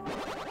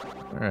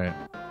 All right.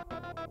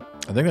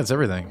 I think that's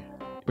everything.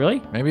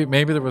 Really?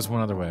 Maybe there was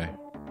one other way.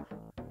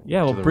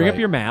 Yeah, well, the bring up right.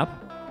 your map.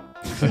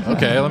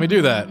 Okay, let me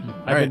do that. All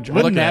right, been-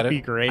 we're Wouldn't looking at that be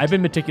it. great? I've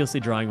been meticulously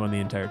drawing one the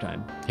entire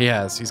time. He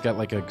has. He's got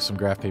like some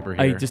graph paper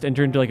here. I just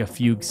enter into like a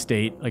fugue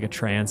state, like a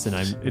trance, and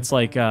it's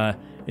like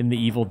in The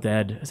Evil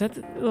Dead. Is that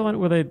the one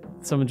where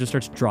someone just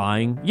starts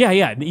drawing? Yeah,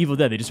 in The Evil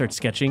Dead, they just start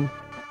sketching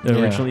the Yeah.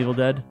 original Evil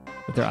Dead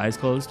with their eyes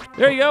closed.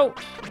 There you go.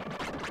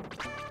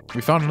 We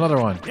found another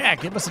one. Yeah,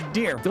 give us a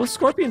deer. Those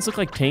scorpions look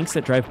like tanks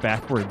that drive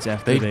backwards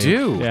after They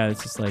do. Yeah,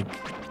 it's just like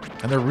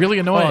And they're really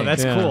annoying. Oh,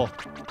 that's Yeah. cool.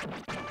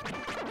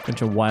 a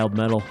bunch of wild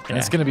metal. And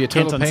it's going to be a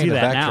total Can't pain to unsee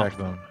that now. backtrack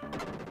them.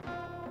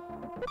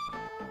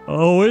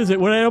 Oh, what is it?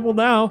 What animal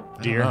now?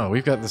 Deer. Oh,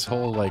 we've got this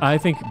whole like I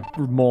think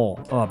mole.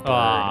 Oh, bird.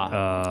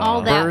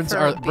 All that birds for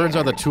are a birds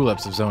are bear. the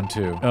tulips of Zone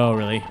 2. Oh,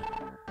 really?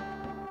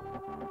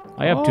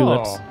 I have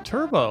tulips.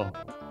 Turbo.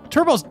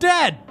 Turbo's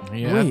dead.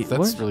 Yeah, Wait, that's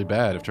what? really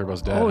bad if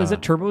Turbo's dead. Oh, is huh?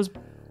 it Turbo's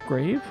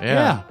grave?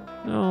 Yeah.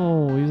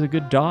 No, he's a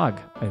good dog,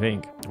 I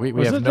think. We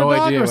Was have it no the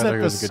dog idea or was whether that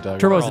he was the a good dog. or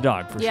Turbo's not. a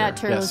dog, for Yeah, sure.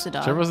 Turbo's Yes, the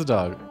dog. Turbo's the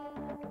dog.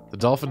 The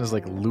dolphin is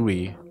like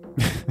Louie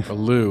or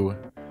Lou.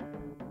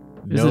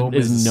 Is Gnome it-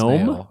 is is a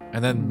gnome? snail.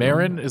 And then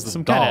Marin is the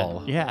Some doll.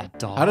 kind of yeah,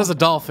 doll. How does a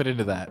doll fit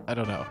into that? I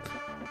don't know.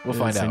 We'll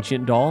find a out.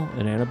 sentient doll,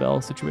 an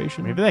Annabelle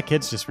situation. Maybe that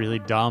kid's just really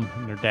dumb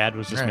and her dad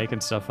was just Right.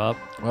 making stuff up.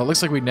 Well, it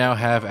looks like we now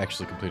have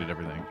actually completed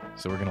everything,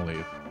 so we're gonna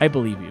leave. I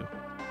believe you.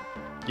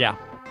 Yeah,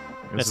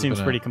 This that has seems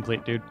been pretty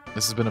complete, dude.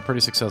 This has been a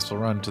pretty successful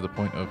run to the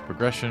point of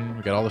progression.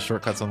 We got all the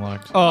shortcuts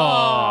unlocked.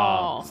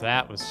 Oh,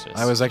 that was just.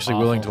 I was actually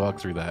willing to awful. walk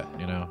through that.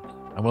 You know,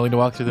 I'm willing to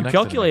walk through the You next.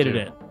 calculated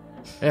enemy, it.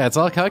 too. Yeah, it's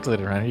all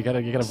calculated, Ryan. You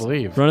gotta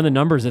believe. Running the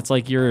numbers, it's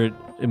like you're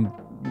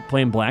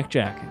playing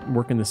blackjack,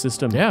 working the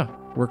system, Yeah.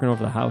 working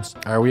over the house.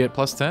 Are we at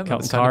plus 10? Counting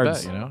It's time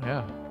cards. to bet, you know?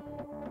 Yeah.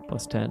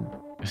 Plus 10.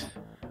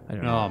 I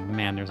don't know. Oh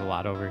man, there's a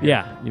lot over here.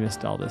 Yeah, you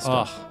missed all this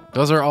Oh, stuff.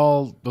 Those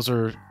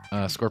are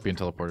scorpion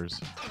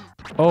teleporters.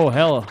 Oh,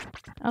 hell.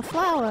 A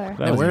flower.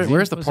 That Hey, was easy.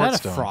 where's the was port that a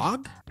stone?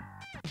 frog?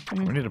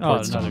 We need a Oh,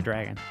 port stone. another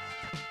dragon.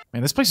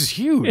 Man, this place is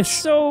huge. It's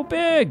so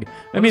big. I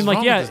What mean, is like,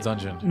 wrong yeah, with this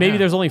dungeon? maybe Yeah.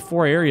 there's only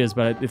 4 areas,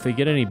 but if they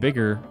get any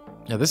bigger,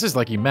 Yeah, this is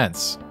like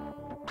immense.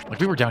 Like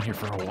we were down here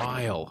for a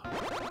while.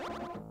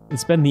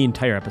 it's been the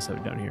entire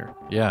episode down here.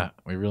 Yeah,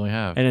 we really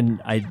have.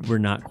 And we're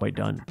not quite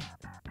done.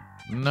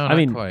 No, I not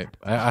mean- quite.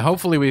 I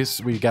hopefully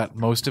we got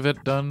most of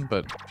it done,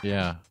 but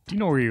yeah, Do you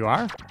know where you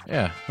are?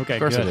 yeah. Okay, of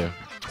course good. I do.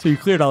 So you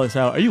cleared all this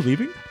out. Are you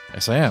leaving?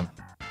 Yes, I am.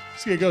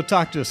 Just gonna go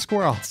talk to a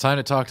squirrel. It's time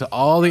to talk to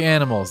all the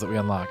animals that we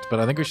unlocked, but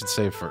I think we should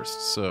save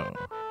first. So,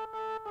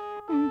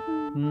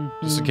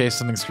 just in case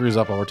something screws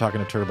up while we're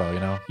talking to Turbo, you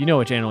know? You know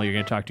which animal you're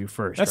going to talk to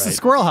first, That's the right?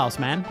 squirrel house,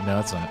 man. No,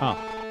 it's not. Oh,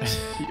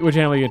 Which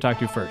animal are you going to talk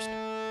to first?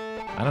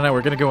 I don't know.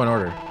 We're gonna go in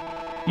order.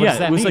 Yeah, does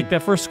that it was mean? like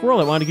that first squirrel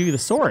that wanted to give you the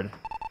sword.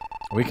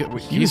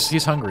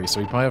 He's hungry,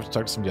 so we probably have to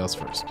talk to somebody else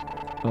first.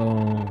 Oh,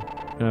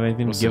 you don't have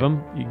anything We'll to give see.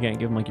 him? You can't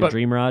give him like your But-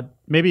 dream rod?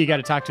 maybe you got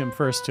to talk to him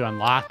first to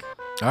unlock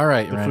All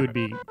right, the Ryan. food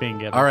being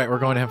given. All right, we're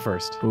going to him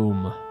first.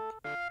 Boom.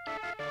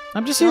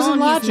 I'm just No, using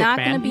logic, he's not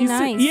man. gonna be He's-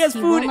 nice. he has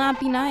will food- not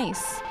be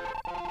nice.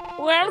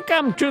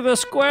 Welcome to the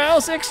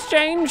Squirrels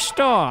Exchange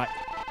Store.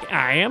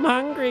 I am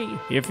hungry.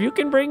 If you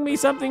can bring me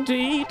something to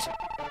eat,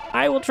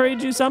 I will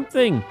trade you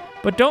something.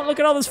 But don't look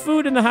at all this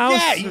food in the house.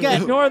 Yeah, you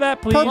got Ignore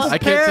that, please. Pumpkin I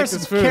can't take pears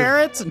this and food.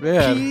 carrots and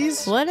Yeah.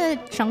 peas. What a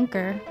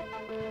chunker.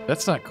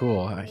 That's not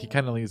cool. He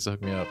kind of needs to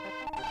hook me up.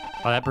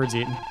 Oh, that bird's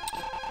eating.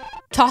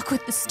 Talk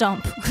with the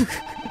stump.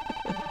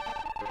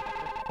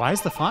 Why is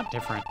the font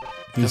different?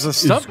 Because the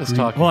stump is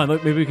talking. Hold on,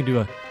 look, maybe we can do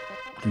a.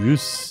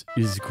 This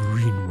is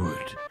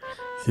Greenwood.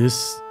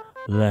 This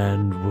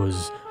land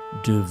was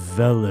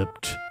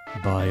developed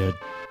by a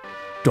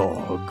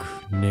dog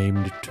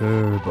named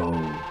Turbo.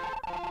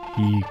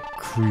 He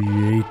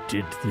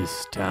created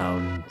this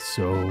town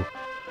so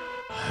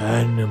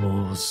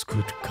animals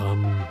could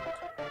come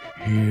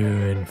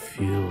here and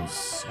feel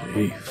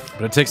safe.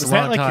 But it takes Was a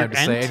that long like time your to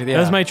say end? anything. That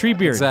was my tree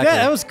beard. Exactly.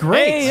 Yeah, that was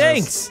great. Hey,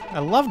 thanks. I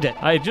loved it.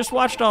 I just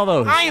watched all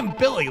those. I am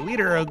Billy,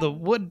 leader of the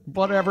Wood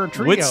whatever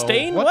trio. Wood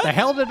stain? What What? the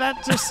hell did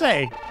that just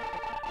say?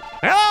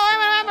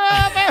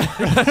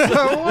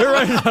 They're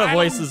running out of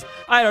voices.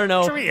 I don't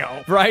know.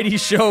 Trio. Variety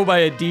show by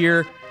a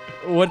deer.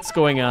 What's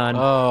going on?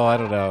 Oh, I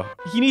don't know.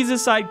 He needs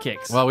his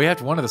sidekicks. Well, we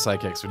have one of the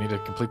sidekicks. We need to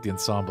complete the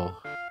ensemble.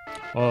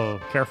 Oh,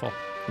 careful.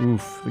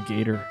 Oof, the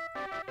gator.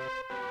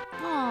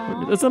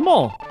 Aw. It's a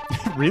mole.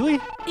 Really?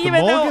 Even the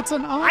mole though gets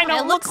an I don't It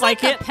look looks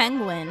like like it. a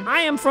penguin.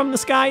 I am from the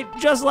sky,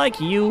 just like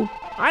you.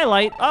 I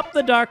light up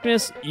the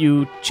darkness.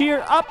 You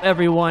cheer up,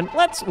 everyone.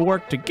 Let's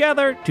work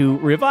together to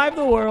revive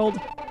the world.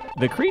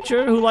 The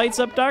creature who lights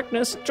up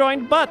darkness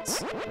joined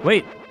butts.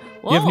 Wait,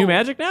 you have new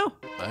magic now?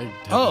 I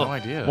have no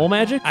idea. Mole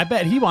magic? I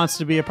bet he wants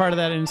to be a part of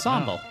that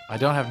ensemble. No, I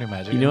don't have new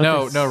magic. You know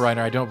no, what no, Reiner,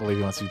 I don't believe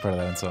he wants to be part of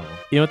that ensemble.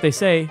 You know what they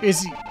say?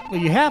 Well,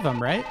 you have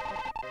him, right?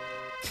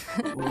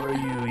 Who are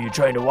you? You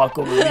trying to walk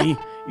over me?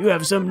 You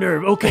have some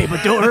nerve. Okay,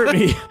 but don't hurt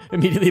me.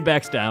 Immediately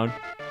backs down.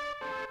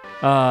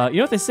 You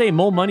know what they say?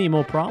 More money,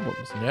 more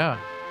problems. Yeah.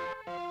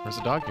 Where's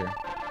the dog here?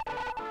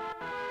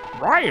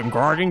 I am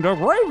guarding the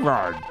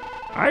graveyard.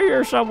 I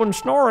hear someone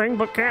snoring,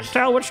 but can't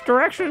tell which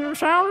direction the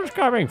sound is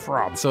coming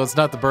from. So it's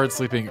not the bird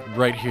sleeping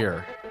right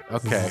here.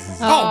 Okay.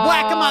 Oh,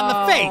 whack him on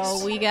the face.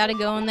 Oh, we gotta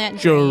go in that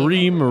dream.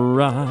 Dream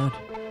rod.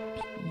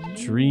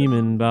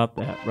 Dreaming about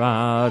that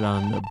rod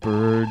on the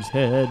bird's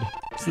head.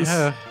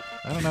 Yeah,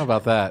 I don't know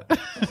about that.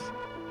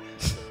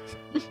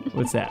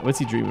 What's that? What's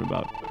he dreaming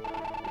about?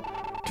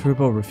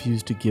 Turbo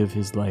refused to give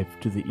his life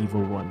to the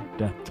evil one,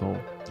 Death Toll.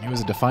 He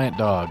was a defiant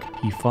dog.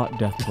 He fought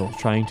Death Toll,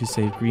 trying to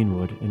save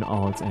Greenwood and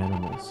all its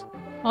animals.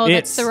 Oh,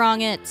 that's the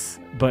wrong it's.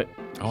 But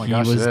Oh my he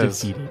gosh, was it is.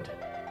 defeated.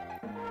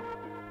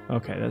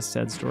 Okay, that's a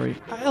sad story.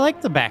 I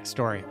like the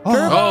backstory. Oh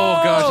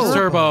gosh, it's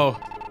Turbo.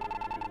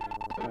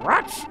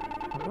 Rats!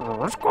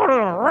 Let's go to the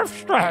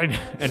Riftstein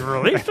and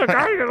release the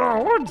guy in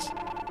the woods.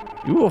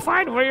 You will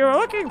find what you're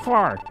looking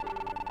for.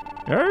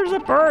 There's a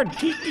bird,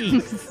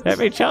 Tiki. Let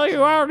me tell you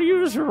how to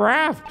use a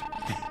raft.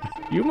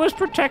 You must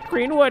protect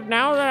Greenwood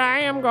now that I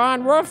am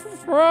gone. Ruff,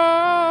 ruff.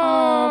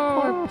 Oh,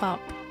 poor pup.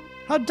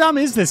 How dumb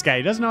is this guy?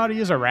 He doesn't know how to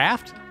use a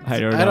raft? I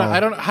don't know. I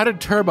don't. How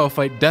did Turbo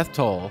fight Death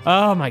Toll,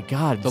 Oh my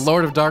God! the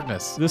Lord of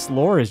Darkness? This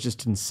lore is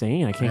just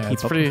insane. I can't Yeah, keep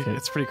it's up pretty. with it.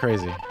 It's pretty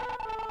crazy.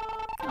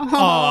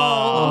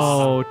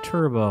 Oh,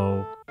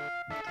 Turbo.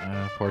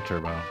 Poor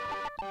Turbo.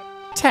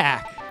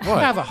 Tack. What?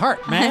 Have a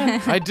heart,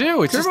 man. I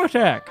do. It's Turbo just.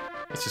 Tack.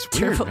 It's just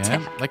weird, Turbo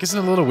man. Tack. Like, isn't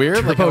it a little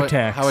weird? Like Turbo how,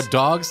 Tax. how a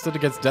dog stood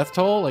against Death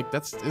Toll. Like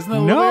isn't that a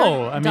little weird?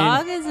 No, I mean,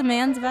 Dog is a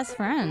man's best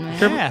friend, man.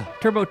 yeah.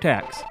 Turbo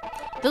Tax.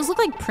 Those look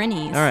like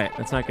printies. All right,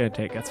 that's not going to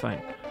take. That's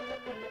fine.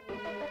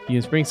 You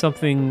must bring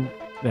something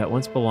that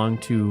once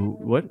belonged to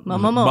what?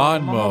 Monmo.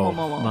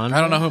 Monmo? I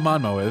don't know who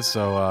Monmo is,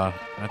 so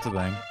that's a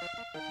thing.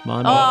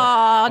 Monmo.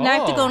 Oh, now I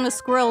have to go into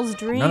Squirrel's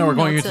dream. No, we're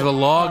going It's into the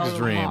log's the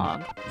dream.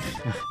 log.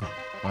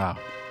 Wow.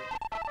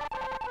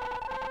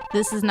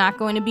 This is not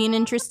going to be an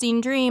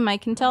interesting dream, I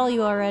can tell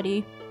you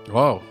already.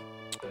 Whoa.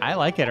 I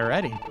like it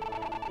already.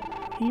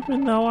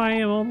 Even though I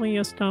am only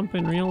a stump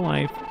in real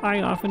life,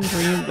 I often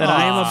dream that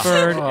I am a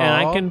bird and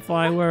I Aw. can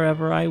fly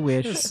wherever I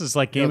wish. This is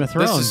like Game of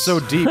Thrones. This is so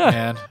deep,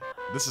 man.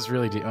 This is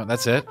really deep. Oh,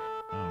 that's it?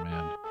 Oh,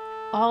 man.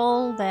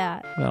 All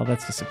that. Well,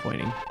 that's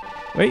disappointing.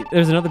 Wait,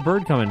 there's another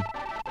bird coming.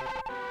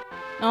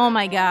 Oh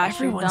my gosh,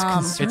 Everyone's you're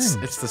dumb.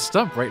 concerned. It's the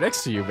stump right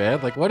next to you,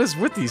 man. Like, what is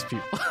with these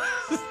people?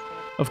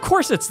 Of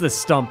course it's the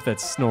stump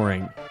that's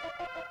snoring.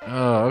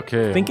 Oh,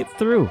 okay. Think it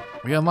through.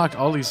 We unlocked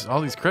all these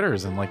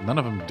critters, and like none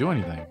of them do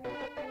anything.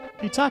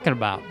 What are you talking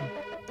about?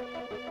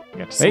 You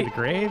got to see Hey. the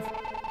grave?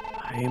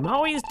 I am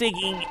always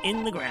digging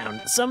in the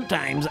ground.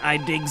 Sometimes I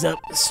digs up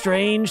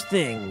strange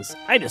things.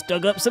 I just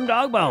dug up some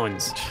dog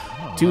bones.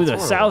 Oh, To the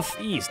that's horrible.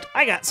 southeast.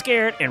 I got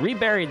scared and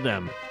reburied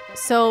them.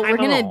 So we're I'm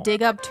gonna alone.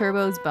 dig up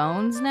Turbo's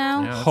bones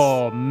now? Yeah, that's-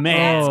 Oh,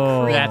 man.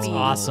 Oh. That's creepy.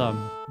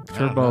 awesome.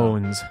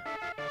 Turbones.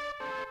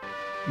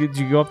 Did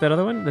you go up that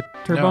other one? The No,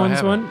 I Turbones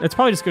haven't. one? It's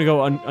probably just going to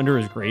go under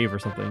his grave or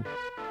something.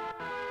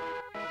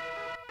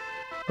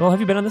 Well, have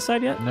you been on this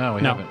side yet? No,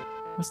 we No. haven't.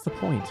 What's the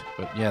point?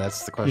 But yeah,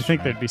 that's the question. You think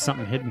right? there'd be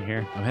something hidden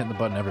here? I'm hitting the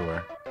button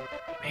everywhere.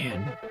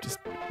 Man, just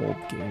old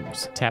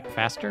games. Tap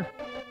faster?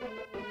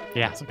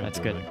 Yeah, That's a that's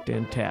good good.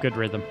 feeling. Dan Tack. Good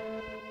rhythm.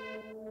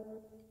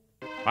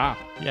 Wow.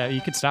 Yeah,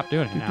 you could stop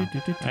doing it now.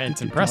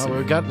 It's impressive.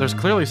 Oh, there's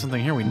clearly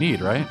something here we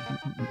need, right?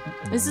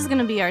 This is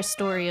gonna be our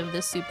story of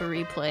the Super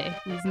Replay.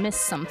 We've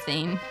missed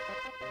something.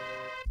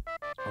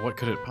 What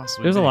could it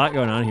possibly There's be? a lot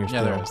going on here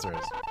Yeah, still. there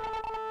is.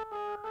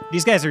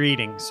 These guys are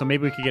eating, so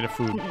maybe we could get a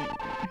food.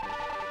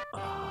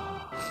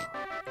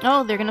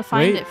 Oh, they're gonna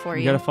find Wait, it for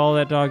you you. gotta follow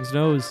that dog's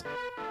nose.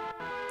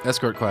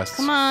 Escort quests.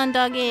 Come on,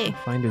 doggy.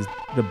 Find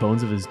the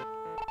bones of his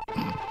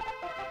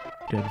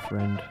dead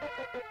friend.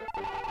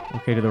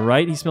 Okay, to the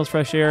right, he smells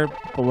fresh air.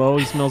 Below,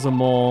 he smells a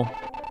mole.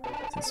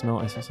 Does it smell?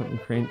 I smell something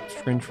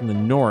strange from the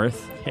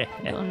north.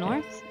 Go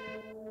north.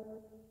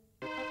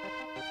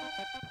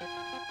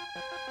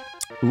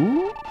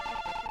 Ooh.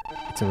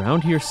 It's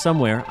around here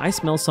somewhere. I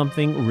smell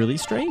something really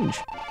strange.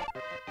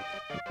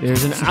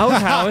 There's an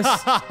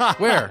outhouse.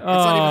 Where? It's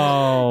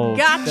Oh.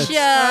 Gotcha.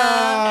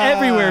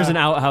 Everywhere's an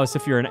outhouse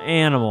if you're an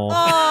animal.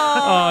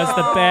 Oh, it's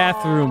the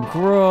bathroom.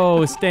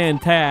 Gross. Dan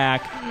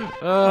Tack.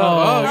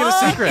 Oh, get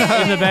a secret.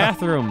 In the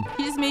bathroom.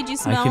 He just made you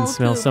smell. I can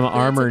smell poop, some but it's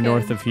armor okay.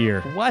 north of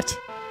here. What?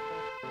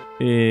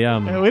 Eh,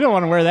 We don't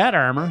want to wear that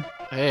armor.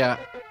 Hey,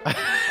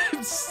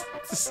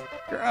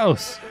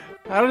 Gross.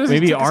 how does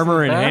Maybe he take us to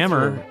armor the and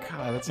bathroom? hammer.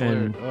 God, that's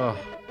And- weird. Oh,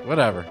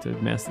 whatever. To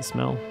mask the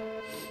smell.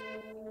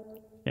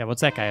 Yeah,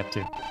 what's that guy up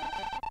to?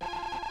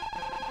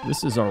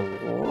 This is a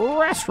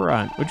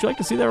restaurant. Would you like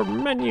to see their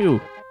menu?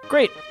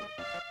 Great.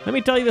 Let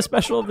me tell you the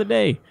special of the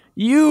day.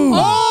 You.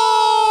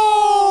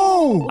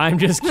 Oh! I'm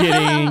just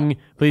kidding.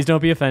 Please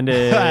don't be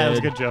offended. That was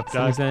a good joke,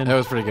 dog. That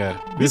was pretty good.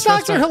 These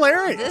dogs are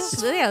hilarious.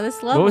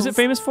 This level. What was it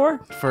famous for?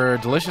 For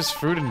delicious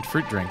fruit and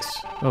fruit drinks.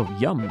 Oh,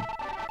 yum.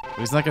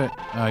 He's not gonna.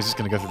 Oh, he's just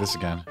gonna go through this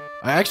again.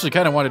 I actually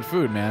kind of wanted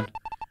food, man.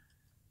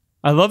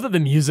 I love that the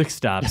music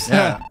stops.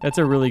 Yeah. That's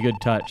a really good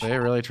touch. They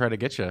really try to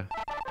get you.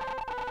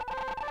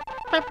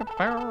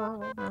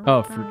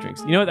 Oh, fruit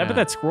drinks. You know what? I bet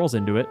that squirrel's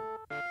into it.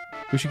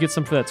 We should get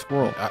some for that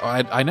squirrel.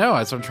 I know.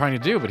 That's what I'm trying to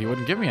do, but he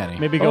wouldn't give me any.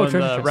 Maybe go in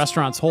treasure the chest.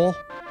 restaurant's hole.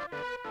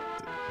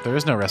 There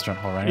is no restaurant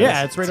hole, right?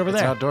 Yeah, it's right over It's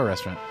there. an outdoor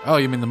restaurant. Oh,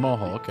 you mean the mole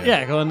hole? Okay.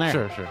 Yeah, go in there.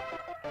 Sure, sure.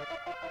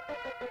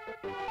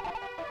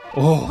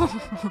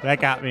 Oh,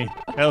 that got me.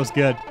 That was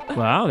good.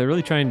 Wow, they're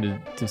really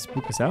trying to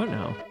spook us out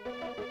now.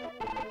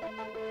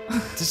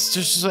 There's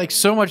just like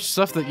so much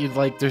stuff that you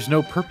like. There's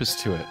no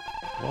purpose to it.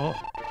 Whoa.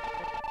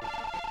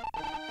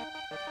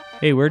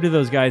 Hey, where do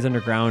those guys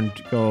underground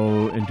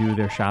go and do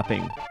their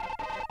shopping?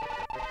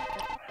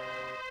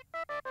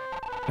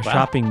 A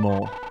shopping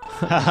mole.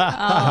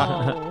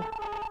 Oh.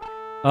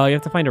 Oh, you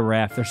have to find a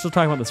raft. They're still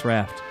talking about this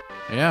raft.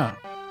 Yeah.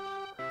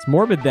 It's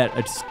morbid that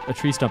a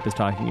tree stump is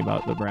talking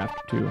about the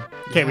raft, too.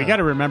 Okay, we got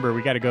to remember,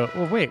 we got to go.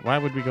 Well, wait, why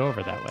would we go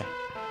over that way?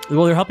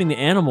 Well, they're helping the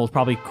animals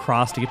probably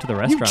cross to get to the You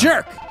restaurant.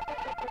 jerk!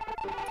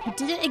 I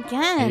did it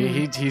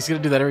again. He's gonna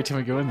do that every time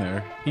we go in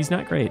there. He's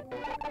not great.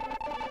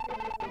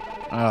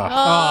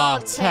 Oh,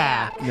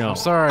 Tack. No. I'm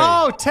sorry.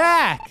 Oh,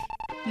 Tack!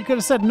 You could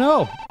have said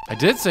no. I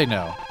did say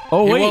no.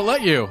 Oh, He wait. won't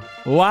let you.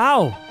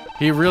 Wow.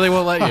 He really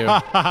won't let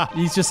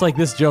you. He's just like,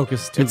 this joke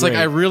is too It's like,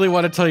 great. I really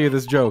want to tell you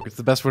this joke. It's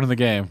the best one in the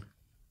game.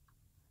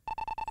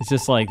 It's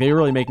just like, they're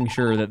really making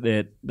sure that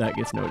that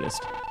gets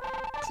noticed.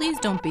 Please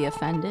don't be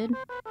offended.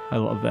 I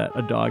love that.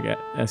 A dog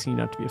asking you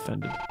not to be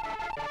offended.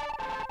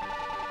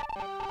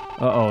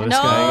 Uh-oh, this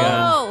guy again.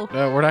 No.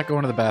 No, we're not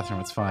going to the bathroom.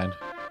 It's fine.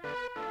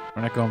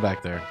 We're not going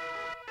back there.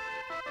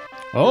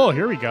 Oh,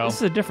 here we go. This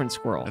is a different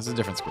squirrel. This is a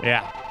different school.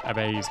 Yeah, I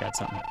bet he's got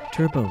something.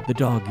 Turbo, the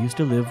dog, used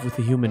to live with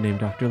a human named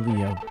Dr.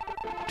 Leo.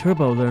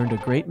 Turbo learned a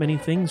great many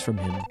things from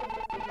him.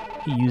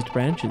 He used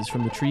branches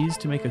from the trees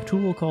to make a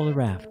tool called a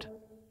raft.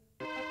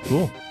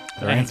 Cool.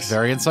 Thanks.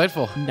 Very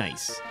insightful.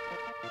 Nice.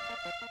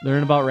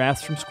 Learn about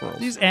rafts from squirrels.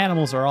 These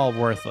animals are all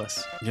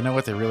worthless. You know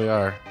what they really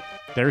are.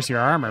 There's your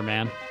armor,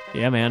 man.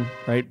 Yeah, man.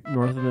 Right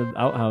north of the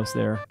outhouse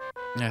there.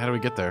 Yeah, how do we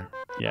get there?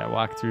 Yeah,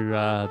 walk through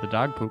the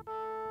dog poop.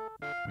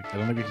 I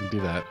don't think we can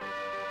do that.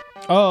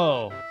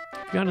 Oh,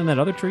 You got in that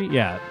other tree?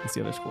 Yeah, it's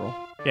the other squirrel.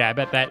 yeah. I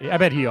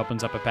bet he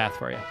opens up a path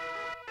for you.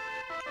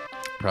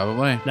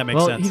 Probably. That makes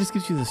Well, sense. he just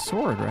gives you the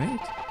sword, right?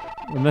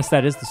 Unless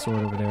that is the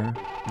sword over there.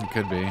 It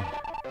could be.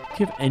 Do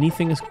you have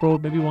anything a squirrel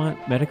would maybe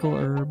want? Medical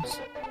herbs?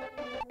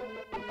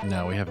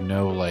 No, we have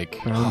no,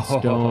 like...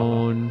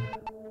 Brownstone?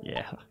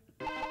 Yeah.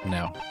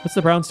 No. What's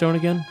the brownstone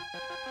again?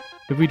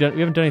 We haven't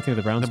done anything with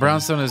the brownstone. The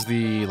brownstone is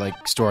the,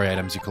 like, story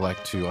items you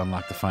collect to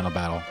unlock the final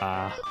battle.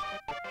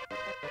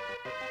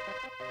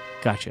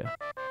 Gotcha.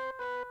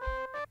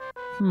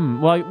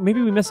 Well,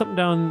 maybe we missed something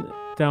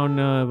down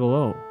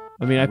below.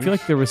 I mean, I feel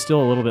like there was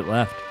still a little bit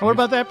left. What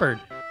about that bird?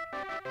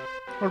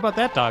 What about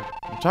that dog?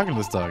 I'm talking to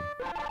this dog.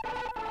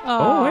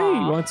 Oh, hey,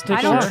 he wants to take I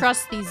a don't shot.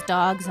 trust these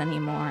dogs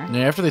anymore.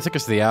 Yeah, after they took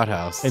us to the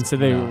outhouse. And said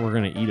they no. were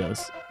going to eat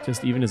us,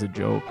 just even as a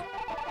joke.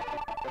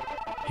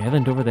 Yeah,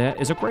 then over there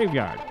is a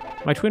graveyard.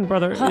 My twin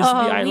brother is the we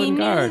island knew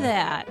guard.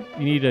 that.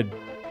 You need a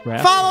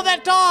raft? Follow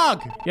that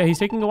dog! Yeah, he's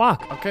taking a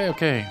walk.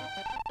 Okay.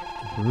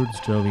 Birds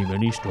tell me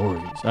many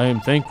stories. I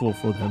am thankful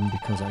for them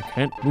because I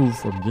can't move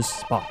from this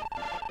spot.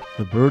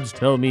 The birds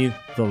tell me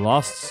the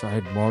lost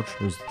side march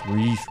has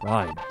 3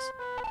 shrines.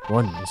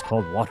 One is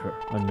called water,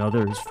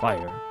 another is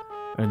fire,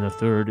 and the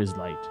third is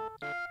light.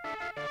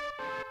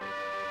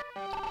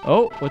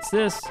 Oh, what's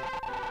this?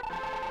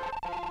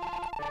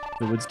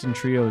 The Woodston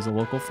Trio is a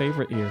local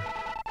favorite here.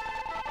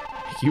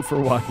 Thank you for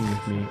walking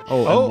with me.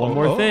 Oh, and one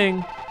more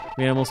thing.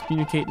 We animals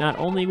communicate not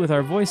only with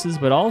our voices,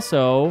 but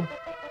also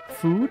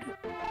food.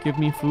 Give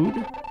me food.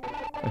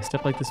 If I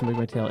step like this and wag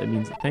my tail, it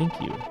means thank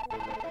you.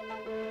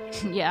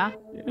 Yeah.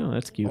 Yeah,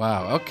 that's cute.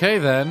 Wow. Okay,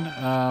 then.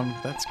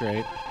 That's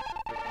great.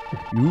 If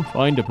you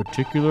find a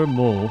particular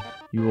mole,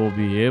 you will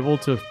be able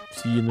to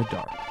see in the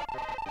dark.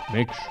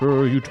 Make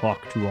sure you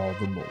talk to all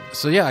the moles.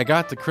 So, yeah, I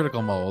got the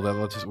critical mole.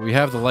 We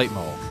have the light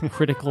mole.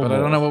 Critical But mole.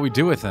 I don't know what we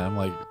do with him.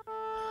 Like,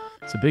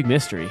 It's a big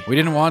mystery. we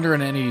didn't wander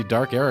in any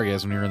dark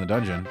areas when we were in the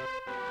dungeon.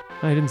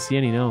 I didn't see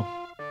any, no.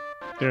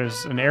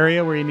 There's an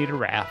area where you need a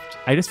raft.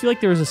 I just feel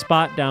like there was a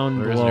spot down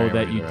There is an below area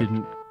where that you you do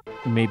didn't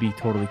maybe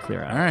totally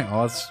clear out. All right,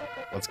 well,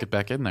 let's get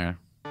back in there.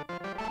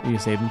 You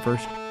save him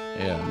first?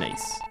 Yeah.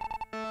 Nice.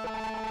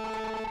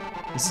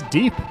 This is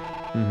deep.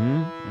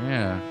 Mm-hmm.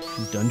 Yeah.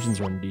 These dungeons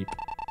run deep.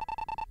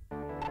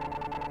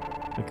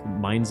 Like the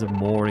Mines of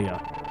Moria.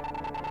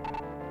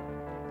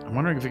 I'm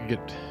wondering if we could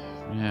get...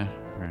 Yeah,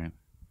 right.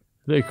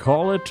 They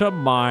call it a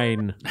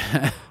mine.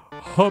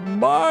 A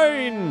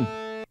mine!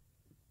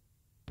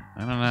 I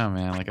don't know,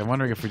 man. Like, I'm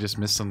wondering if we just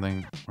missed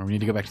something, or we need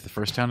to go back to the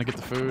first town to get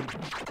the food.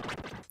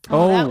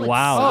 Oh, that Oh, would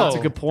wow. suck. That's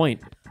a good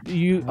point.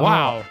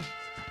 Wow.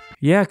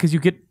 Yeah, because you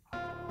get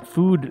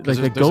food, like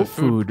the goat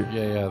food.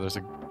 Yeah, there's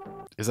a...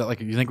 Is that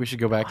like... You think we should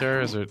go back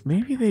there? Is it...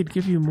 Maybe they'd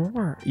give you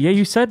more. Yeah,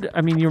 you said...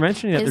 I mean, you were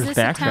mentioning that Is there's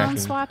this backtracking. a town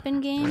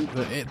swapping game?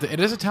 It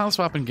is a town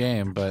swapping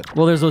game, but...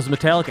 Well, there's those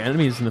metallic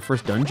enemies in the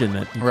first dungeon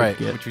that you could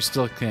get. Which we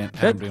still can't...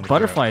 That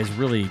butterfly is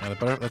really...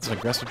 Yeah, that's an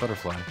aggressive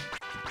butterfly.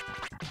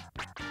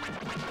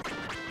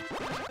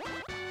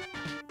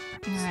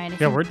 All right.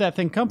 Yeah, where'd that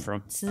thing come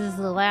from? This is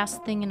the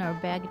last thing in our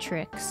bag of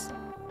tricks.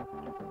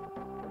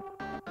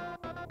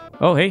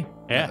 Oh, hey.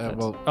 Yeah.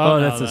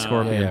 That's a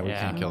scorpion. Yeah, we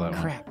can't kill that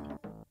one. Crap.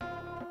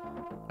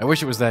 I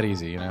wish it was that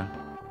easy, you know?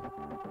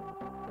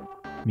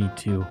 Me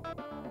too.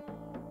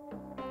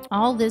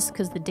 All this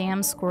because the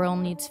damn squirrel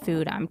needs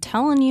food. I'm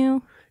telling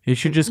you. You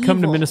should just come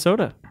to Evil.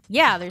 Minnesota.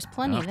 Yeah, there's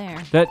plenty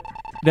there.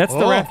 That's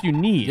the raft you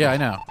need. Yeah, I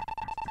know.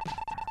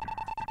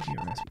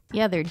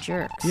 Yeah, they're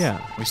jerks.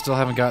 Yeah. We still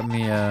haven't gotten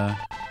the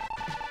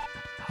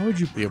How would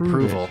you the prove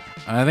approval. it?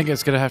 And I think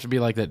it's gonna have to be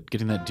like that,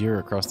 getting that deer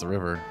across the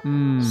river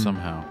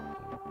somehow.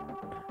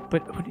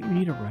 But what do you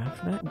need a raft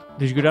for that?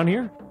 Did you go down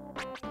here?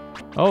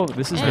 Oh,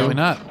 this is Really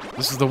not.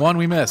 This is the one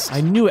we missed.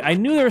 I knew it. I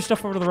knew there was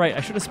stuff over to the right.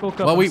 I should have spoke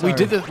up. Well, I'm we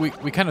did sorry. this.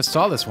 We kind of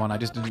saw this one. I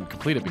just didn't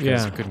complete it because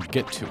Yeah. I couldn't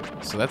get to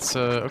it. So that's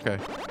okay.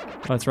 Oh,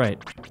 that's right.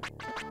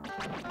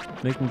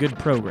 Making good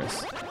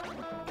progress.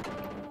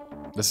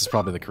 This is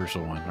probably the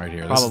crucial one right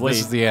here. Probably.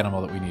 This is the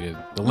animal that we needed.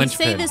 The We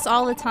say linchpin. this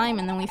all the time,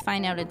 and then we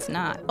find out it's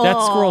not.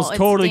 That squirrel's it's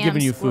totally damn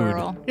giving you food.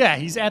 squirrel. Yeah,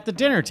 he's at the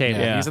dinner table.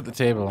 Yeah, Yeah. he's at the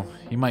table.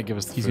 He might give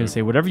us the He's food. going to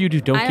say, whatever you do,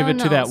 don't I give it don't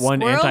to know. that one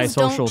Squirrels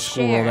antisocial don't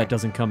squirrel share. that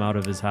doesn't come out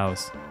of his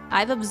house.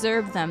 I've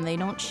observed them. They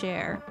don't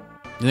share.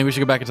 You think we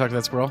should go back and talk to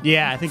that squirrel?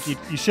 Yeah, I think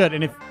you should.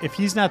 And if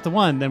he's not the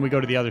one, then we go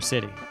to the other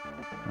city.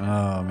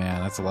 Oh, man.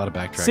 That's a lot of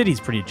backtracking. City's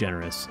pretty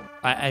generous.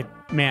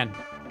 Man,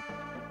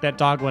 that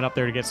dog went up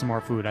there to get some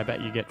more food. I bet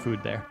you get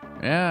food there.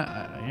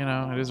 Yeah, you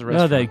know, it is a No,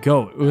 restaurant. that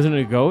goat. Wasn't it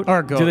a goat? Or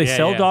a goat, Do they yeah,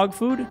 sell yeah. dog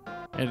food?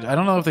 And I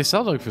don't know if they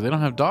sell dog food. They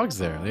don't have dogs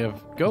there. They have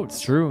goats.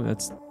 It's true.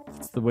 That's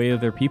the way of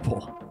their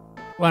people.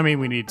 Well, I mean,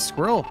 we need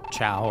squirrel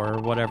chow or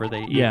whatever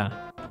they eat.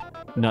 Yeah.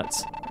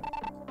 Nuts.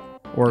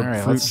 Or All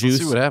right, fruit let's juice.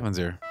 see what happens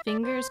here.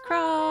 Fingers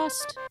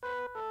crossed.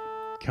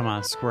 Come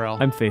on, squirrel.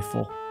 I'm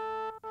faithful.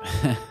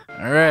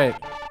 All right.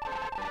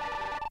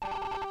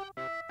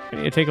 I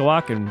need to take a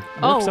walk and work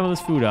Oh. some of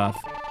this food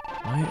off.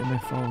 Why am I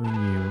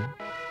following you?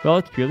 Well,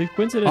 it's purely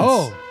coincidence.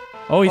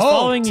 Oh, He's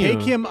following you.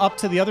 Take him up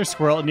to the other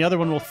squirrel, and the other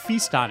one will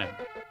feast on him.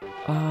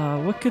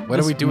 What could What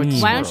do this we do with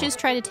mean? Why don't you just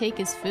try to take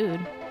his food?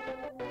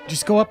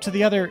 Just go up to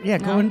the other. Yeah,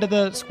 go No. into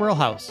the squirrel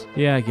house.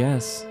 Yeah, I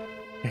guess.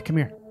 Yeah, come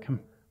here. Come.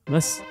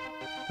 Unless...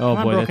 Oh, Come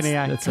on, boy, broken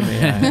AI. that's some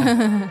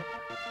AI.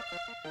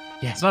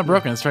 Yeah. It's not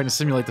broken. It's trying to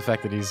simulate the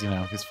fact that he's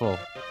full.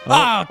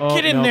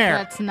 Get in no. there.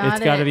 That's not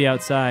It's got to it. be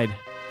outside.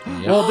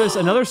 Yeah. Well, there's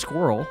another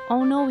squirrel.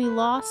 Oh no, we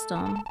lost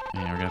him.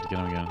 Yeah, we're going to have to get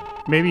him again.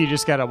 Maybe you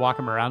just gotta walk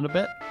him around a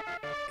bit.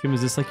 Kim,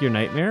 is this like your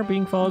nightmare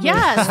being followed? by-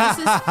 Yes,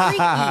 this is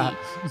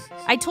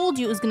freaky. I told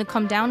you it was gonna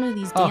come down to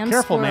these Oh, damn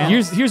careful, man.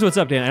 squirrels. Here's what's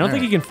up, Dan. I don't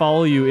think he can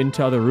follow you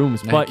into other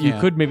rooms, No, but he you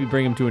can't. could maybe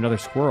bring him to another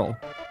squirrel.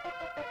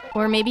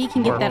 Or maybe he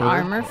can get that Or-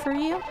 armor for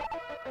you.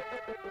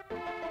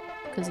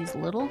 Because he's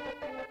little.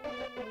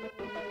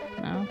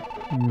 No.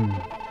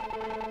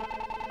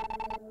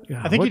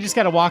 I think you just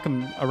gotta walk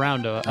him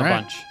around a All right.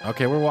 bunch.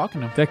 Okay, we're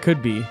walking him. That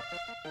could be.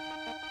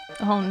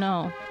 Oh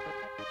no.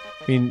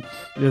 I mean,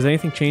 does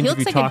anything change He if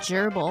you looks like talk a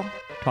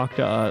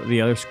gerbil. to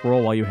the other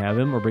squirrel while you have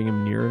him, or bring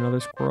him near another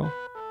squirrel?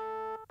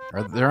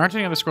 There aren't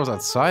any other squirrels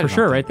outside. I For don't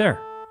sure, think. right there,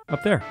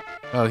 up there.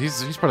 Oh,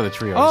 he's part of the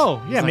trio. Oh,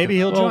 He's yeah, not maybe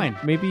gonna- he'll Well, join.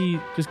 maybe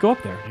just go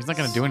up there. He's not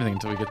going to do anything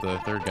until we get the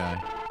third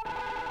guy.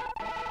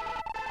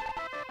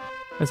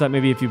 I thought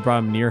maybe if you brought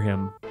him near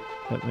him,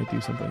 that might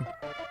do something.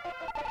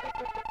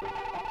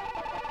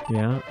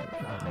 Yeah. We've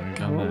God,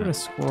 done what that. would a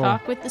squirrel?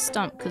 Talk with the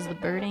stump because the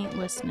bird ain't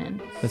listening.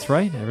 That's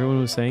right. Everyone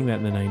was saying that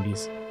in the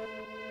 90s.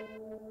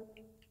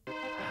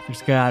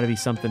 There's got to be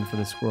something for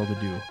the squirrel to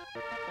do.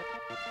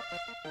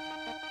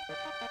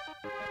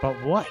 But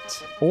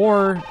what?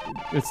 Or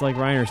it's like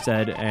Reiner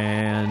said,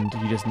 and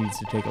he just needs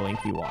to take a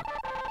lengthy walk.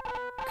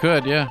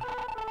 Could, yeah.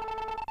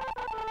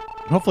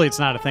 Hopefully, it's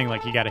not a thing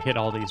like you gotta hit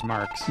all these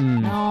marks.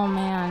 Oh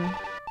man.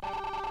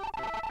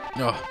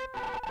 Oh.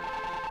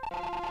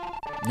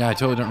 Yeah, I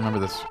totally don't remember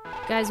this.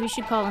 Guys, we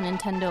should call a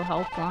Nintendo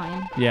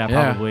helpline. Yeah,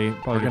 Yeah, probably.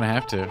 We're going to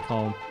have to.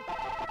 call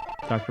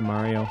Dr.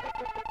 Mario.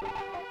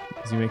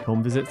 Does he make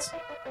home visits?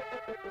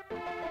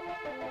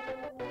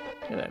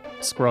 Yeah, that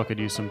squirrel could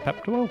use some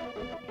Pepto.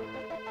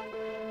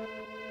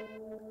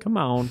 Come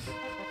on.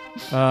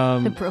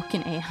 The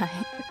broken AI.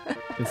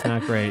 It's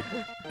not great.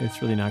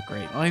 It's really not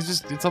great. Well,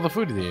 it's all the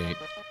food that he ate.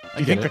 Do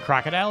you think the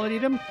crocodile would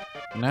eat him?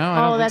 No, I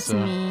don't Oh, that's think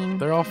so. mean.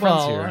 They're all friends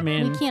Well, here. I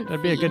mean, We can't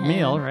that'd be a feed good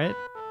meal, him. right?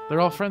 They're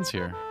all friends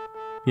here.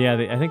 Yeah,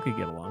 I think they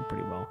get along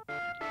pretty well.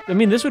 I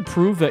mean, this would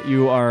prove that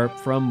you are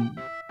from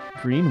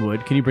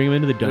Greenwood. Can you bring him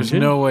into the There's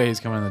dungeon? no way he's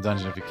coming in the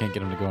dungeon if you can't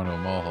get him to go into a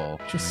mole hole.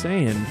 Just I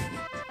mean, saying.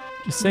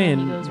 Just Yeah, he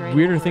saying. goes right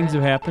Weirder over things it.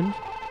 have happened.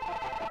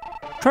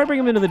 Try to bring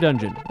him into the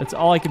dungeon. That's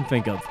all I can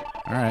think of.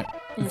 All right.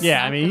 It's Yeah,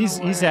 not I mean, gonna he's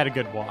work. had a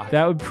good walk.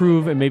 That would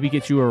prove and maybe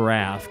get you a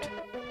raft.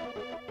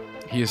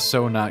 He is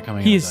so not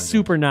coming. He in is the dungeon.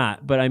 super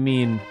not. But I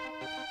mean,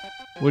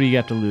 what do you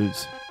got to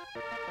lose?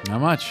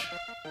 Not much.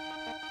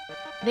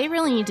 They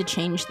really need to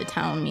change the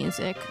town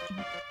music.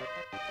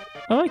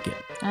 I like it.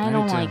 I Me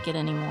don't too. like it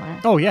anymore.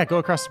 Oh yeah, go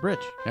across the bridge.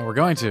 Yeah, we're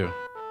going to. All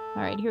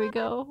right, here we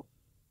go.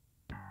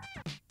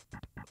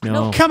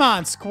 No. Come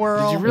on,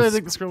 squirrel. Did you really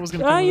think the squirrel was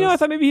going to come You know, I with us?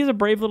 thought maybe he's a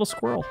brave little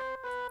squirrel.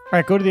 All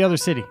right, go to the other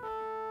city.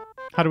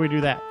 How do we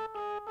do that?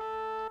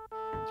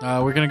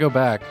 We're going to go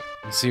back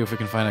and see if we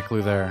can find a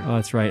clue there. Oh,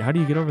 that's right. How do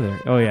you get over there?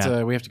 Oh,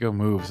 yeah. We have to go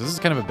move. So this is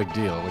kind of a big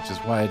deal, which is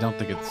why I don't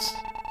think it's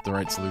the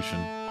right solution.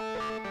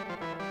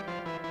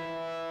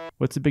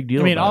 What's the big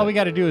deal? I mean, about all it? we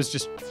got to do is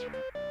just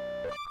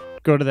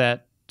go to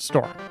that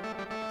store.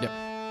 Yep.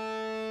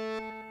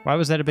 Why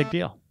was that a big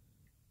deal?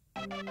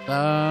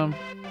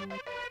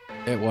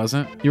 It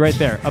wasn't. You're right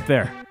there. Up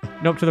there.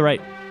 Nope, to the right.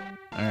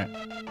 All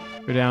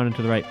right. Go down and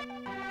to the right.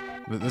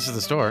 This is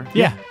the store.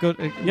 Yeah. Go.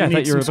 Yeah, I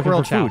thought you were looking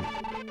for chow. food.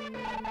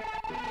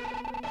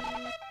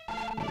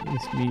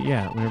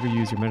 Yeah, whenever you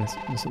use your medicine.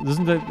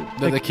 Isn't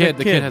The kid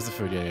has the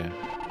food. Yeah.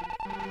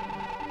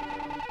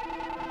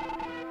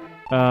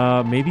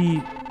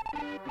 Maybe.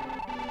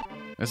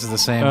 This is the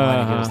same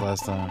line he gave us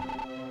last time.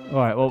 All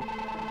right, well,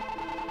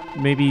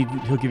 maybe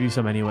he'll give you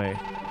some anyway.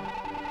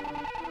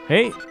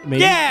 Hey,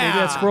 maybe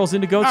that squirrel's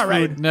into goat's All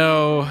right. food.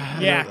 No.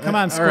 Yeah, come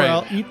on, All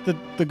squirrel. right. Eat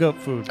the goat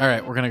food. All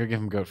right, we're gonna go give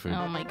him goat food.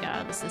 Oh my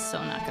god, this is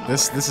so not gonna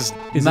This work. is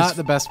Is not this-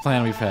 the best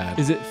plan we've had.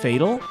 Is it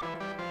fatal?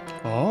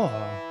 Oh.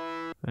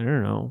 I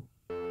don't know.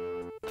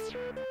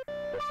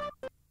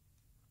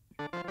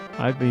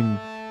 I mean,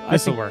 I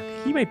This'll think work.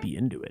 he might be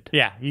into it.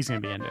 Yeah, he's gonna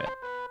be into it.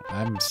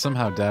 I'm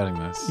somehow doubting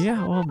this.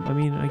 Yeah, well, I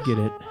mean, I get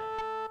it.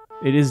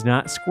 It is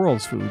not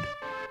squirrel's food.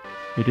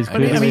 It is I I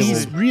clearly mean, Clearly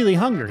he's labeled- really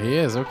hungry. He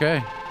is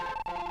okay.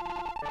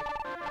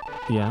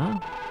 Yeah.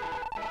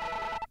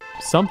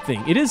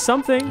 Something. It is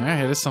something. All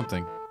right, it is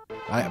something.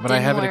 But I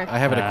Didn't have work. it. I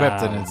have it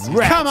equipped, and it's.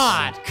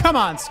 Come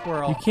on,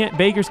 squirrel. You can't.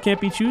 Beggars can't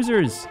be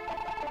choosers.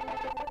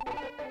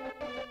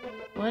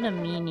 What a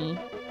meanie.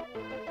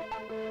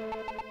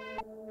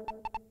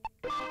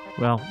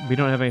 Well, we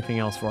don't have anything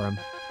else for him.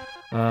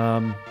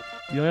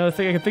 The only other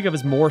thing I can think of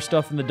is more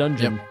stuff in the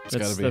dungeon. Yep, it's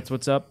gotta be. That's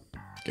what's up.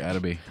 Gotta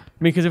be.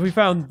 I mean, because if we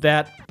found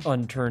that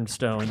unturned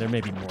stone, there may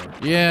be more.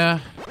 Yeah.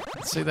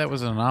 I'd say that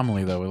was an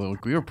anomaly, though.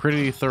 We were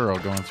pretty thorough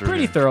going through.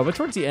 Pretty here. thorough, but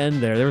towards the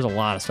end there was a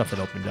lot of stuff that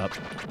opened up.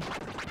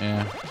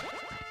 Yeah.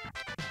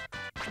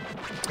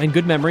 And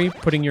good memory,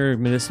 putting your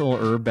medicinal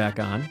herb back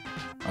on.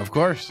 Of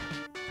course.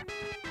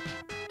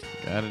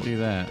 Gotta do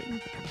that.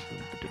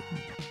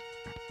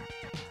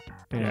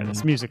 Yeah, And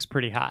this music's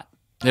pretty hot.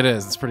 It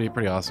is. It's pretty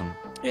awesome.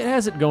 it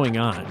has it going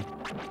on.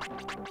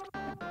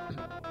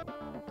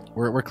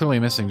 We're clearly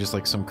missing just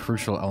like some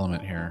crucial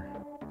element here.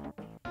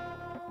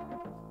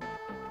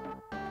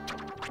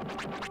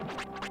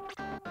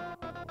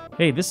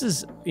 Hey, this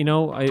is, we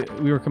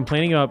were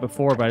complaining about it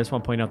before, but I just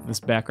want to point out that this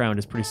background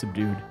is pretty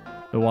subdued.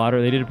 The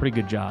water, they did a pretty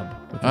good job.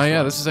 with Oh yeah,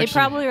 one. this is They actually.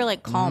 probably were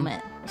like, calm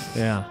it.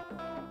 Yeah.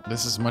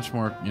 This is much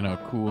more,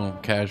 cool,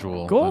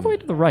 casual. Go all than- the way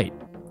to the right.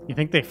 You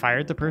think they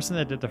fired the person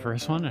that did the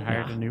first one and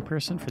hired Yeah. a new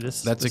person for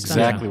this? That's this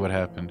exactly what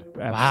happened.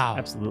 Wow.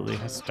 Absolutely.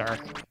 That's dark.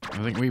 I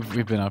think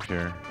we've been up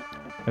here.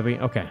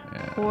 Okay.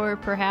 Yeah. Or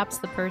perhaps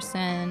the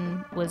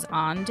person was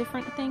on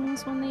different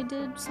things when they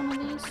did some of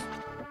these,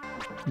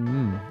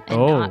 Mm. and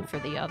Oh, not for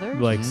the others.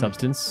 like Mhm.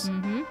 substance?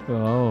 Mm-hmm.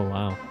 Oh,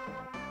 wow.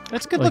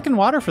 That's good Like- looking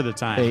water for the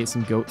time. They ate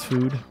some goat's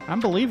food. I'm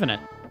believing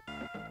it.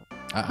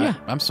 Yeah.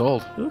 I'm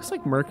sold. It looks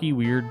like murky,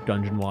 weird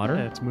dungeon water.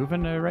 Yeah, it's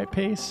moving at the right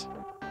pace.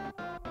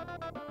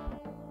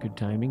 Good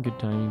timing,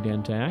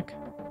 Dan Tack.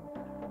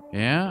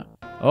 Yeah.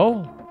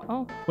 Oh,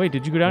 Oh, wait,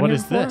 did you go down What here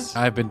is before? this?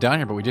 I've been down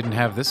here, but we didn't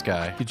have this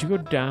guy. Did you go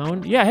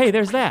down? Yeah, hey,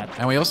 there's that.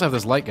 And we also have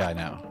this light guy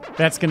now.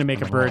 That's gonna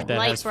make a bird that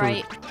light has food.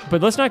 bright.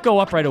 But let's not go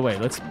up right away.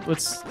 Let's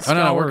Oh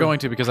no, we're scour- going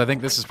to because I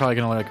think this is probably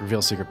going to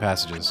reveal secret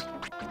passages.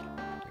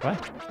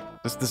 What?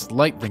 This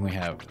light thing we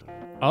have.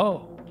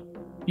 Oh.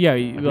 Yeah,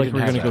 We like didn't we're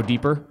have going to go that.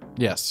 deeper.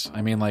 Yes,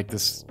 I mean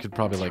this could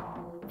probably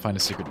find a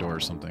secret door or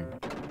something.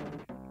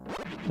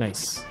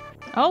 Nice.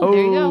 Oh,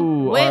 there you go.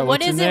 Oh, Wait, all right, what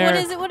what's is in it? What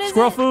there? is it? What is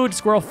Squirrel it? food,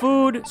 squirrel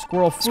food,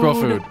 squirrel food. Squirrel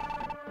food.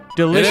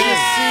 Delicious. It is.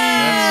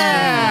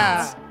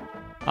 Yeah.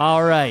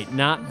 All right,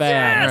 not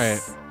bad.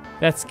 Yes.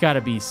 That's got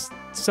to be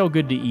so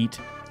good to eat.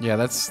 Yeah,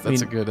 that's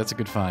mean, a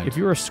good find. If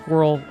you were a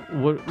squirrel,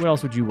 what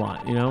else would you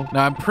want, No,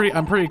 I'm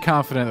pretty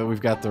confident that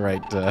we've got the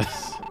right.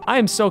 I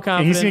am so And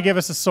confident. he's gonna give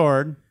us a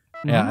sword.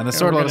 Yeah, and the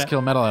sword we're let us gonna-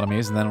 kill metal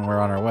enemies, and then we're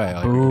on our way.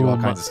 We can do all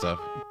Boom. kinds of stuff.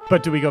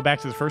 But do we go back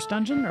to the first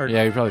dungeon or?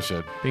 Yeah, you probably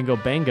should. Bingo,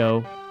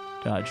 bango,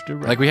 dodge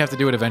direct. We have to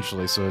do it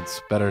eventually, so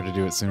it's better to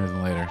do it sooner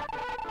than later.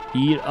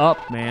 Eat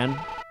up, man.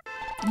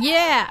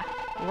 Yeah.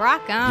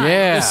 Rock on.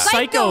 Yeah. The The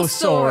Psycho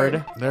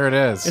Sword. There it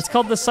is. It's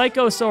called the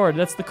Psycho Sword.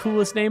 That's the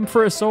coolest name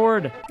for a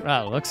sword.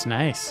 Oh, it looks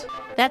nice.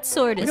 That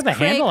sword Look is at the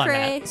handle on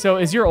cray-cray. So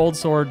is your old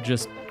sword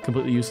just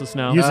completely useless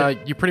now? Use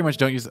it. You pretty much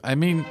don't use it. I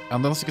mean,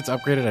 unless it gets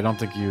upgraded, I don't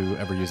think you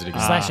ever use it again.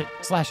 Slash it.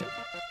 Slash it.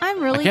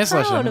 I'm really I can't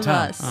slash it, I'm proud in of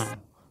town. us. Oh.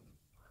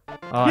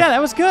 Oh, Yeah,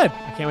 that was good.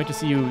 I can't wait to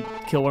see you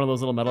kill one of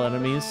those little metal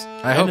enemies.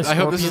 I hope this is the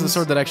scorpions.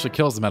 sword that actually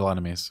kills the metal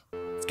enemies.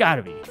 It's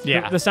gotta be.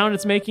 Yeah. The sound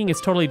it's making,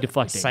 it's totally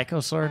deflecting. Psycho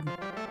sword.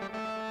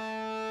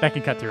 That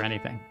can cut through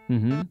anything.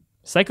 Mm-hmm.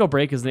 Psycho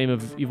Break is the name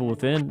of Evil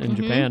Within in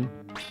Japan.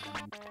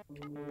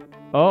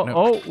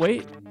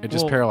 Wait. It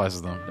just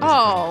paralyzes them.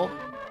 Oh,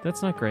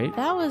 That's not great.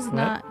 that was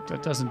not.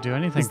 That doesn't do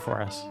anything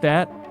for us.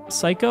 That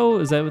Psycho,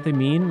 is that what they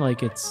mean?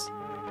 Like it's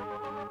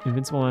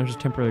invincible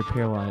monsters temporarily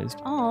paralyzed.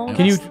 Oh, Yeah.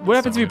 Can you? that's- What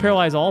happens if you Something.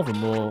 paralyze all of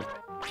them? Well,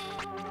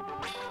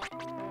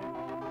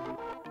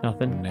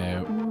 nothing.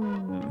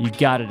 No. You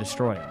gotta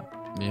destroy them.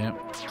 Yeah.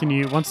 Can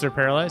you, once they're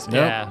paralyzed? Nope.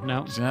 Yeah,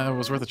 no. Yeah, it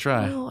was worth a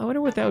try. Well, I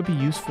wonder what that would be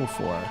useful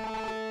for.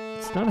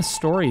 It's not a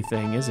story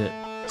thing, is it?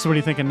 So what are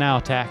you thinking now,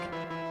 Tack?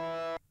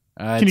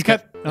 Can you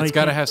cut- oh, It's you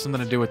got to can't- have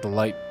something to do with the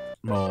light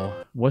mole.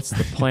 What's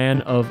the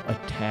plan of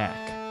attack?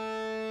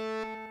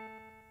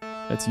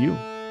 That's you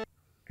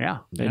Yeah.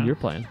 and your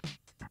plan.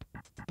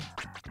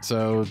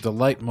 So the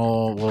light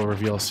mole will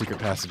reveal secret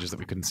passages that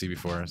we couldn't see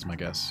before, is my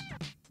guess.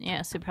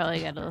 Yeah, so probably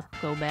gotta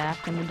go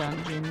back in the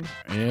dungeon.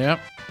 Yep.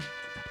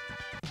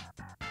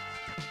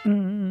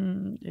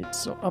 It's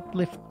so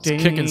uplifting.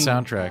 It's kicking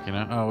soundtrack, you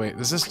know? Oh, wait.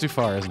 This is too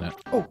far, isn't it?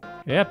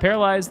 Yeah,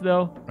 paralyzed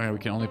though. Okay, we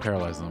can only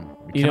paralyze them.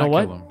 We You know cannot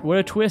what? kill them. What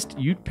a twist!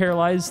 You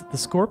paralyze the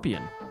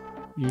scorpion.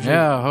 Usually,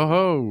 Yeah, ho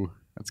ho.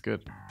 That's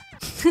good.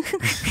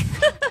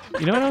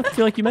 You know, I don't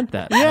feel like you meant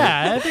that.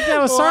 Yeah, I think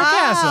that was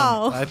sarcasm.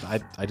 Wow.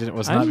 I didn't.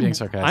 Was not being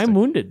sarcastic. I'm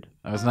wounded.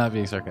 I was not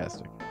being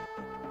sarcastic.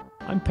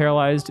 I'm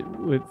paralyzed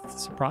with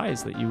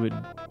surprise that you would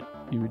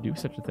do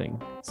such a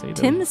thing. Say that.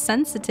 Tim's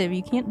sensitive.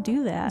 You can't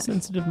do that.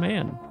 Sensitive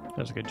man. That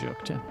was a good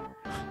joke, Tim.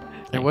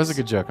 It was a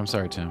good joke. I'm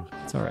sorry, Tim.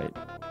 It's all right.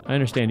 I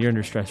understand you're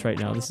under stress right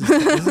now. This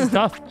is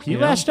tough. You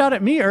know? lashed out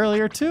at me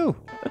earlier, too.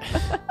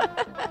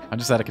 I'm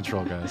just out of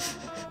control, guys.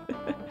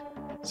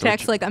 So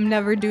Tack's like, I'm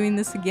never doing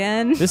this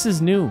again. This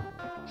is new,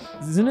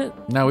 isn't it?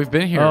 no, we've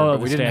been here, Oh, but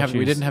the we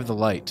statues. didn't have the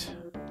light.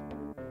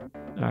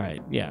 All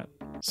right. Yeah.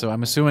 So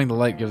I'm assuming the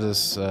light gives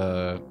us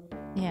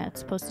Yeah, it's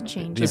supposed to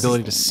change. the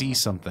ability to see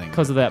something.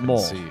 Because of that mole.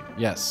 See.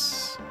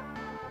 Yes.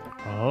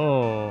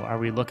 Oh, are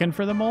we looking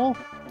for the mole?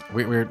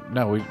 We're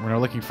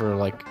looking for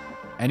like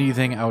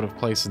anything out of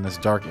place in this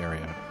dark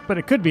area. But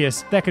it could be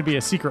that could be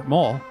a secret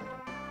mole.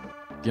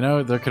 You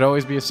know, there could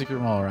always be a secret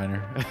mole,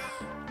 Reiner.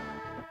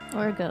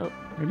 Or a goat.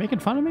 Are you making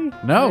fun of me? Or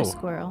No. a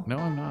squirrel. No,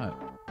 I'm not.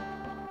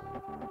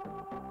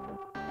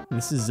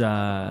 This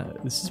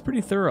is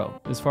pretty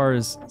thorough as far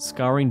as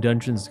scouring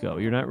dungeons go.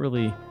 You're not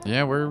really.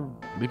 Yeah, we're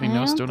leaving I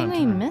no don't stone think I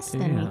unturned. missed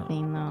Yeah.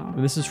 anything though.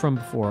 This is from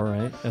before,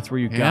 right? That's where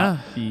you got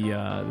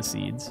the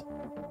seeds.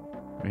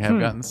 We have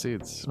gotten the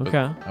seeds. but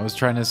Okay. I was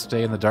trying to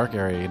stay in the dark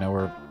area, you know,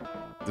 where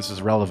this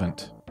is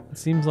relevant. It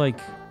seems like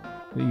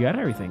you got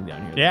everything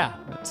down here. Yeah,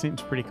 that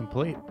seems pretty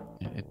complete.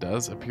 It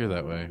does appear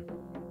that way,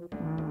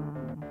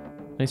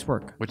 Nice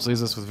work. which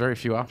leaves us with very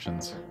few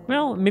options.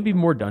 Well, maybe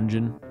more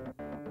dungeon.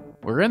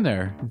 We're in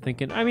there. I'm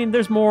thinking. I mean,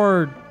 there's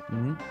more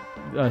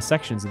Mm-hmm.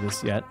 sections of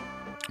this yet.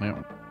 Yeah.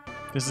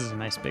 This is a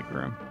nice big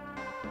room.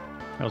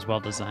 That was well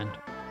designed.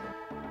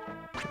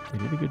 They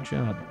did a good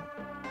job.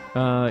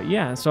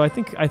 Yeah. So I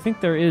think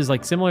there is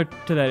like similar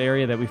to that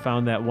area that we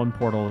found that one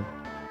portal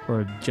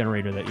or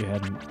generator that you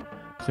hadn't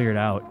cleared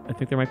out. I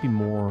think there might be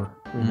more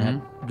in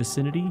that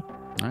vicinity.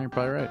 No, you're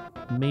probably right.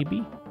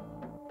 Maybe.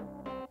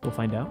 We'll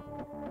find out.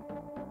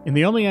 And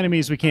the only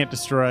enemies we can't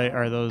destroy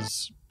are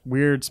those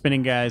weird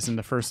spinning guys in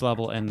the first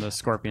level and the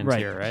scorpions Right.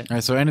 here, right? All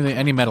right, so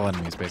any metal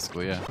enemies,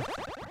 basically, yeah.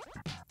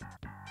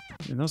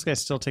 And those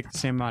guys still take the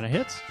same amount of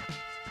hits?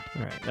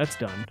 All right, that's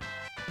done.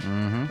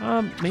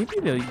 Mm-hmm. Maybe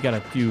you got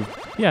a few.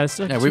 Yeah, it's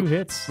like Yeah, 2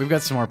 hits. We've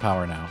got some more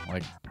power now.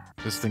 Like,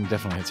 this thing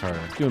definitely hits harder.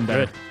 Doing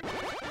better. Good.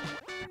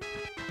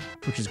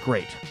 Which is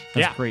great.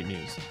 That's Yeah. great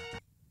news.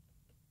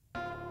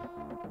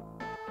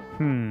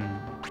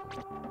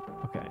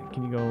 Okay,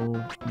 can you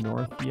go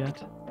north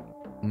yet?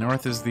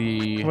 North is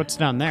the... What's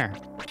down there?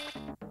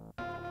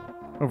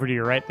 Over to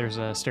your right, there's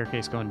a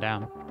staircase going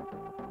down.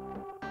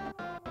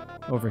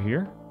 Over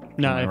here?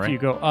 No, On the if right? you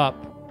go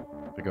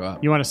up, To go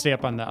up. you want to stay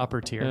up on the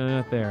upper tier.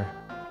 Not there.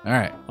 All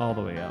right. All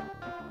the way up.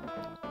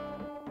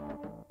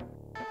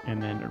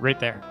 And then right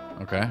there.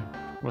 Okay.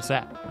 What's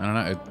that? I don't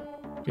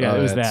know. Yeah,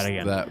 it was it's that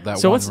again. That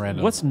So one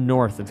random. what's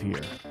north of here?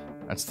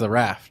 That's the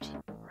raft.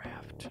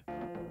 Raft.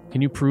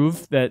 Can you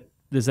prove that?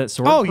 Does that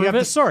sword? Oh, prove you have it?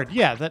 the sword.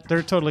 Yeah,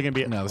 they're totally going to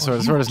be... No, the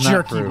sword you is not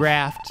jerky proof.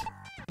 raft.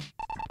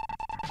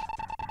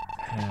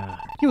 Yeah.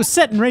 He was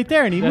sitting right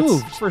there and he That's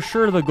moved. for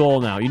sure the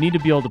goal now. You need to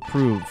be able to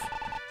prove.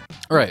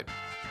 All right.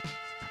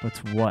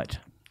 What's what?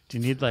 Do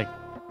you need like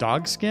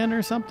dog skin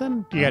or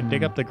something? Do you got to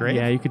dig up the grave?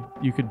 Yeah, you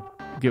could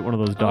get one of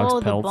those dog's Oh,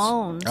 the pelts.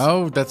 bones.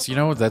 Oh,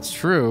 that's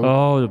true.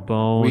 Oh, the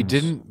bones. We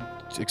didn't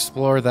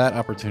explore that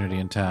opportunity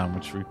in town,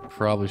 which we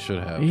probably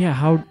should have. Yeah,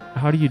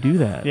 how do you do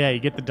that? Yeah, you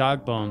get the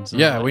dog bones.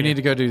 Yeah, we need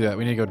to go do that.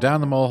 We need to go down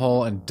the mole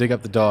hole and dig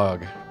up the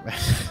dog.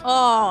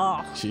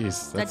 Oh,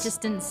 Jeez, that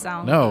just didn't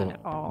sound no, good at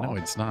all. no,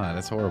 it's not.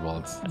 It's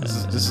horrible.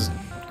 This is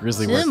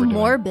grisly work It's we're doing.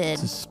 morbid.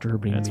 It's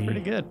disturbing That's me.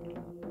 pretty good.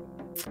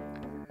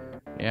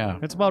 Yeah.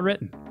 It's well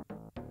written.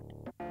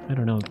 I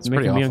don't know. It's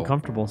pretty making me awful.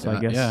 uncomfortable. So Yeah,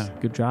 I guess yeah.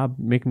 good job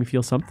making me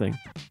feel something.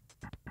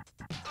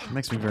 It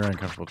makes me very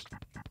uncomfortable.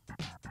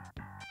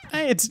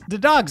 Hey, it's the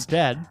dog's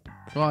dead.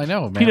 Well, I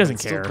know, man. He doesn't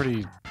it's care. Still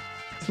pretty.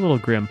 It's a little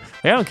grim.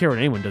 Like, I don't care what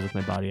anyone does with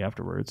my body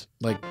afterwards.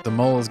 Like the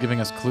mole is giving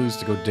us clues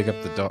to go dig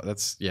up the dog.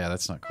 That's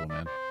not cool,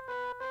 man.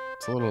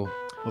 It's a little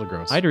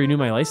gross. I had to renew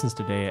my license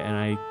today, and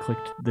I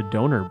clicked the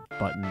donor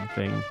button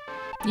thing.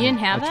 You didn't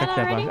have I that checked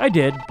already? box. I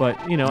did, but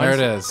there it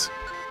is.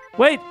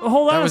 Wait,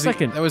 hold on a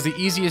second. That was the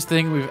easiest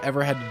thing we've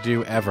ever had to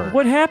do ever.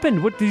 What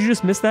happened? What did you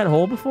just miss that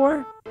hole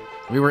before?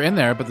 We were in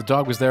there, but the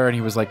dog was there, and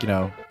he was like,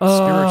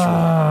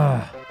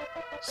 spiritual.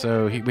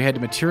 So we had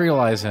to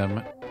materialize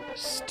him.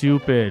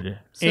 Stupid.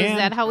 So is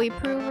that how we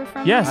prove we're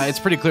from? Yes. It's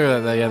pretty clear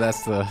that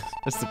that's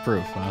the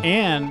proof. Huh?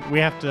 And we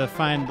have to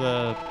find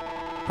the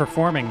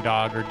performing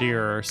dog or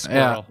deer or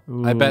squirrel.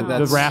 Ooh, I bet the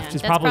that's- raft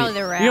is That's probably probably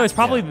the raft. You know, it's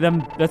probably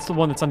them. That's the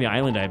one that's on the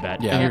island. I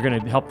bet. Yeah. And you're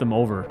gonna help them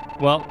over.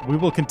 Well, we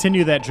will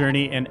continue that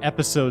journey in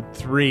episode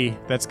 3.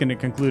 That's going to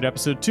conclude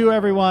episode 2,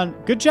 everyone.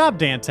 Good job,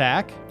 Dan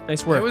Tack.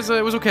 Nice work. It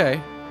was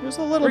okay. There's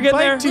a little We're getting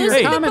bite there. to your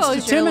Hey. comments to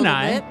Composure Tim a and little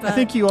I. bit, I but-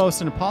 think you owe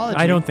us an apology.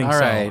 I don't think All so.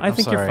 right, I I'm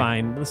think you're sorry.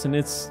 fine. Listen,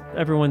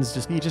 everyone's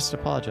just. He just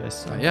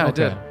apologized. So. Yeah, I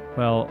did.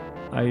 Well,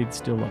 I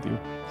still love you.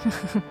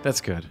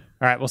 That's good.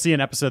 All right, we'll see you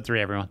in episode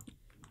 3, everyone.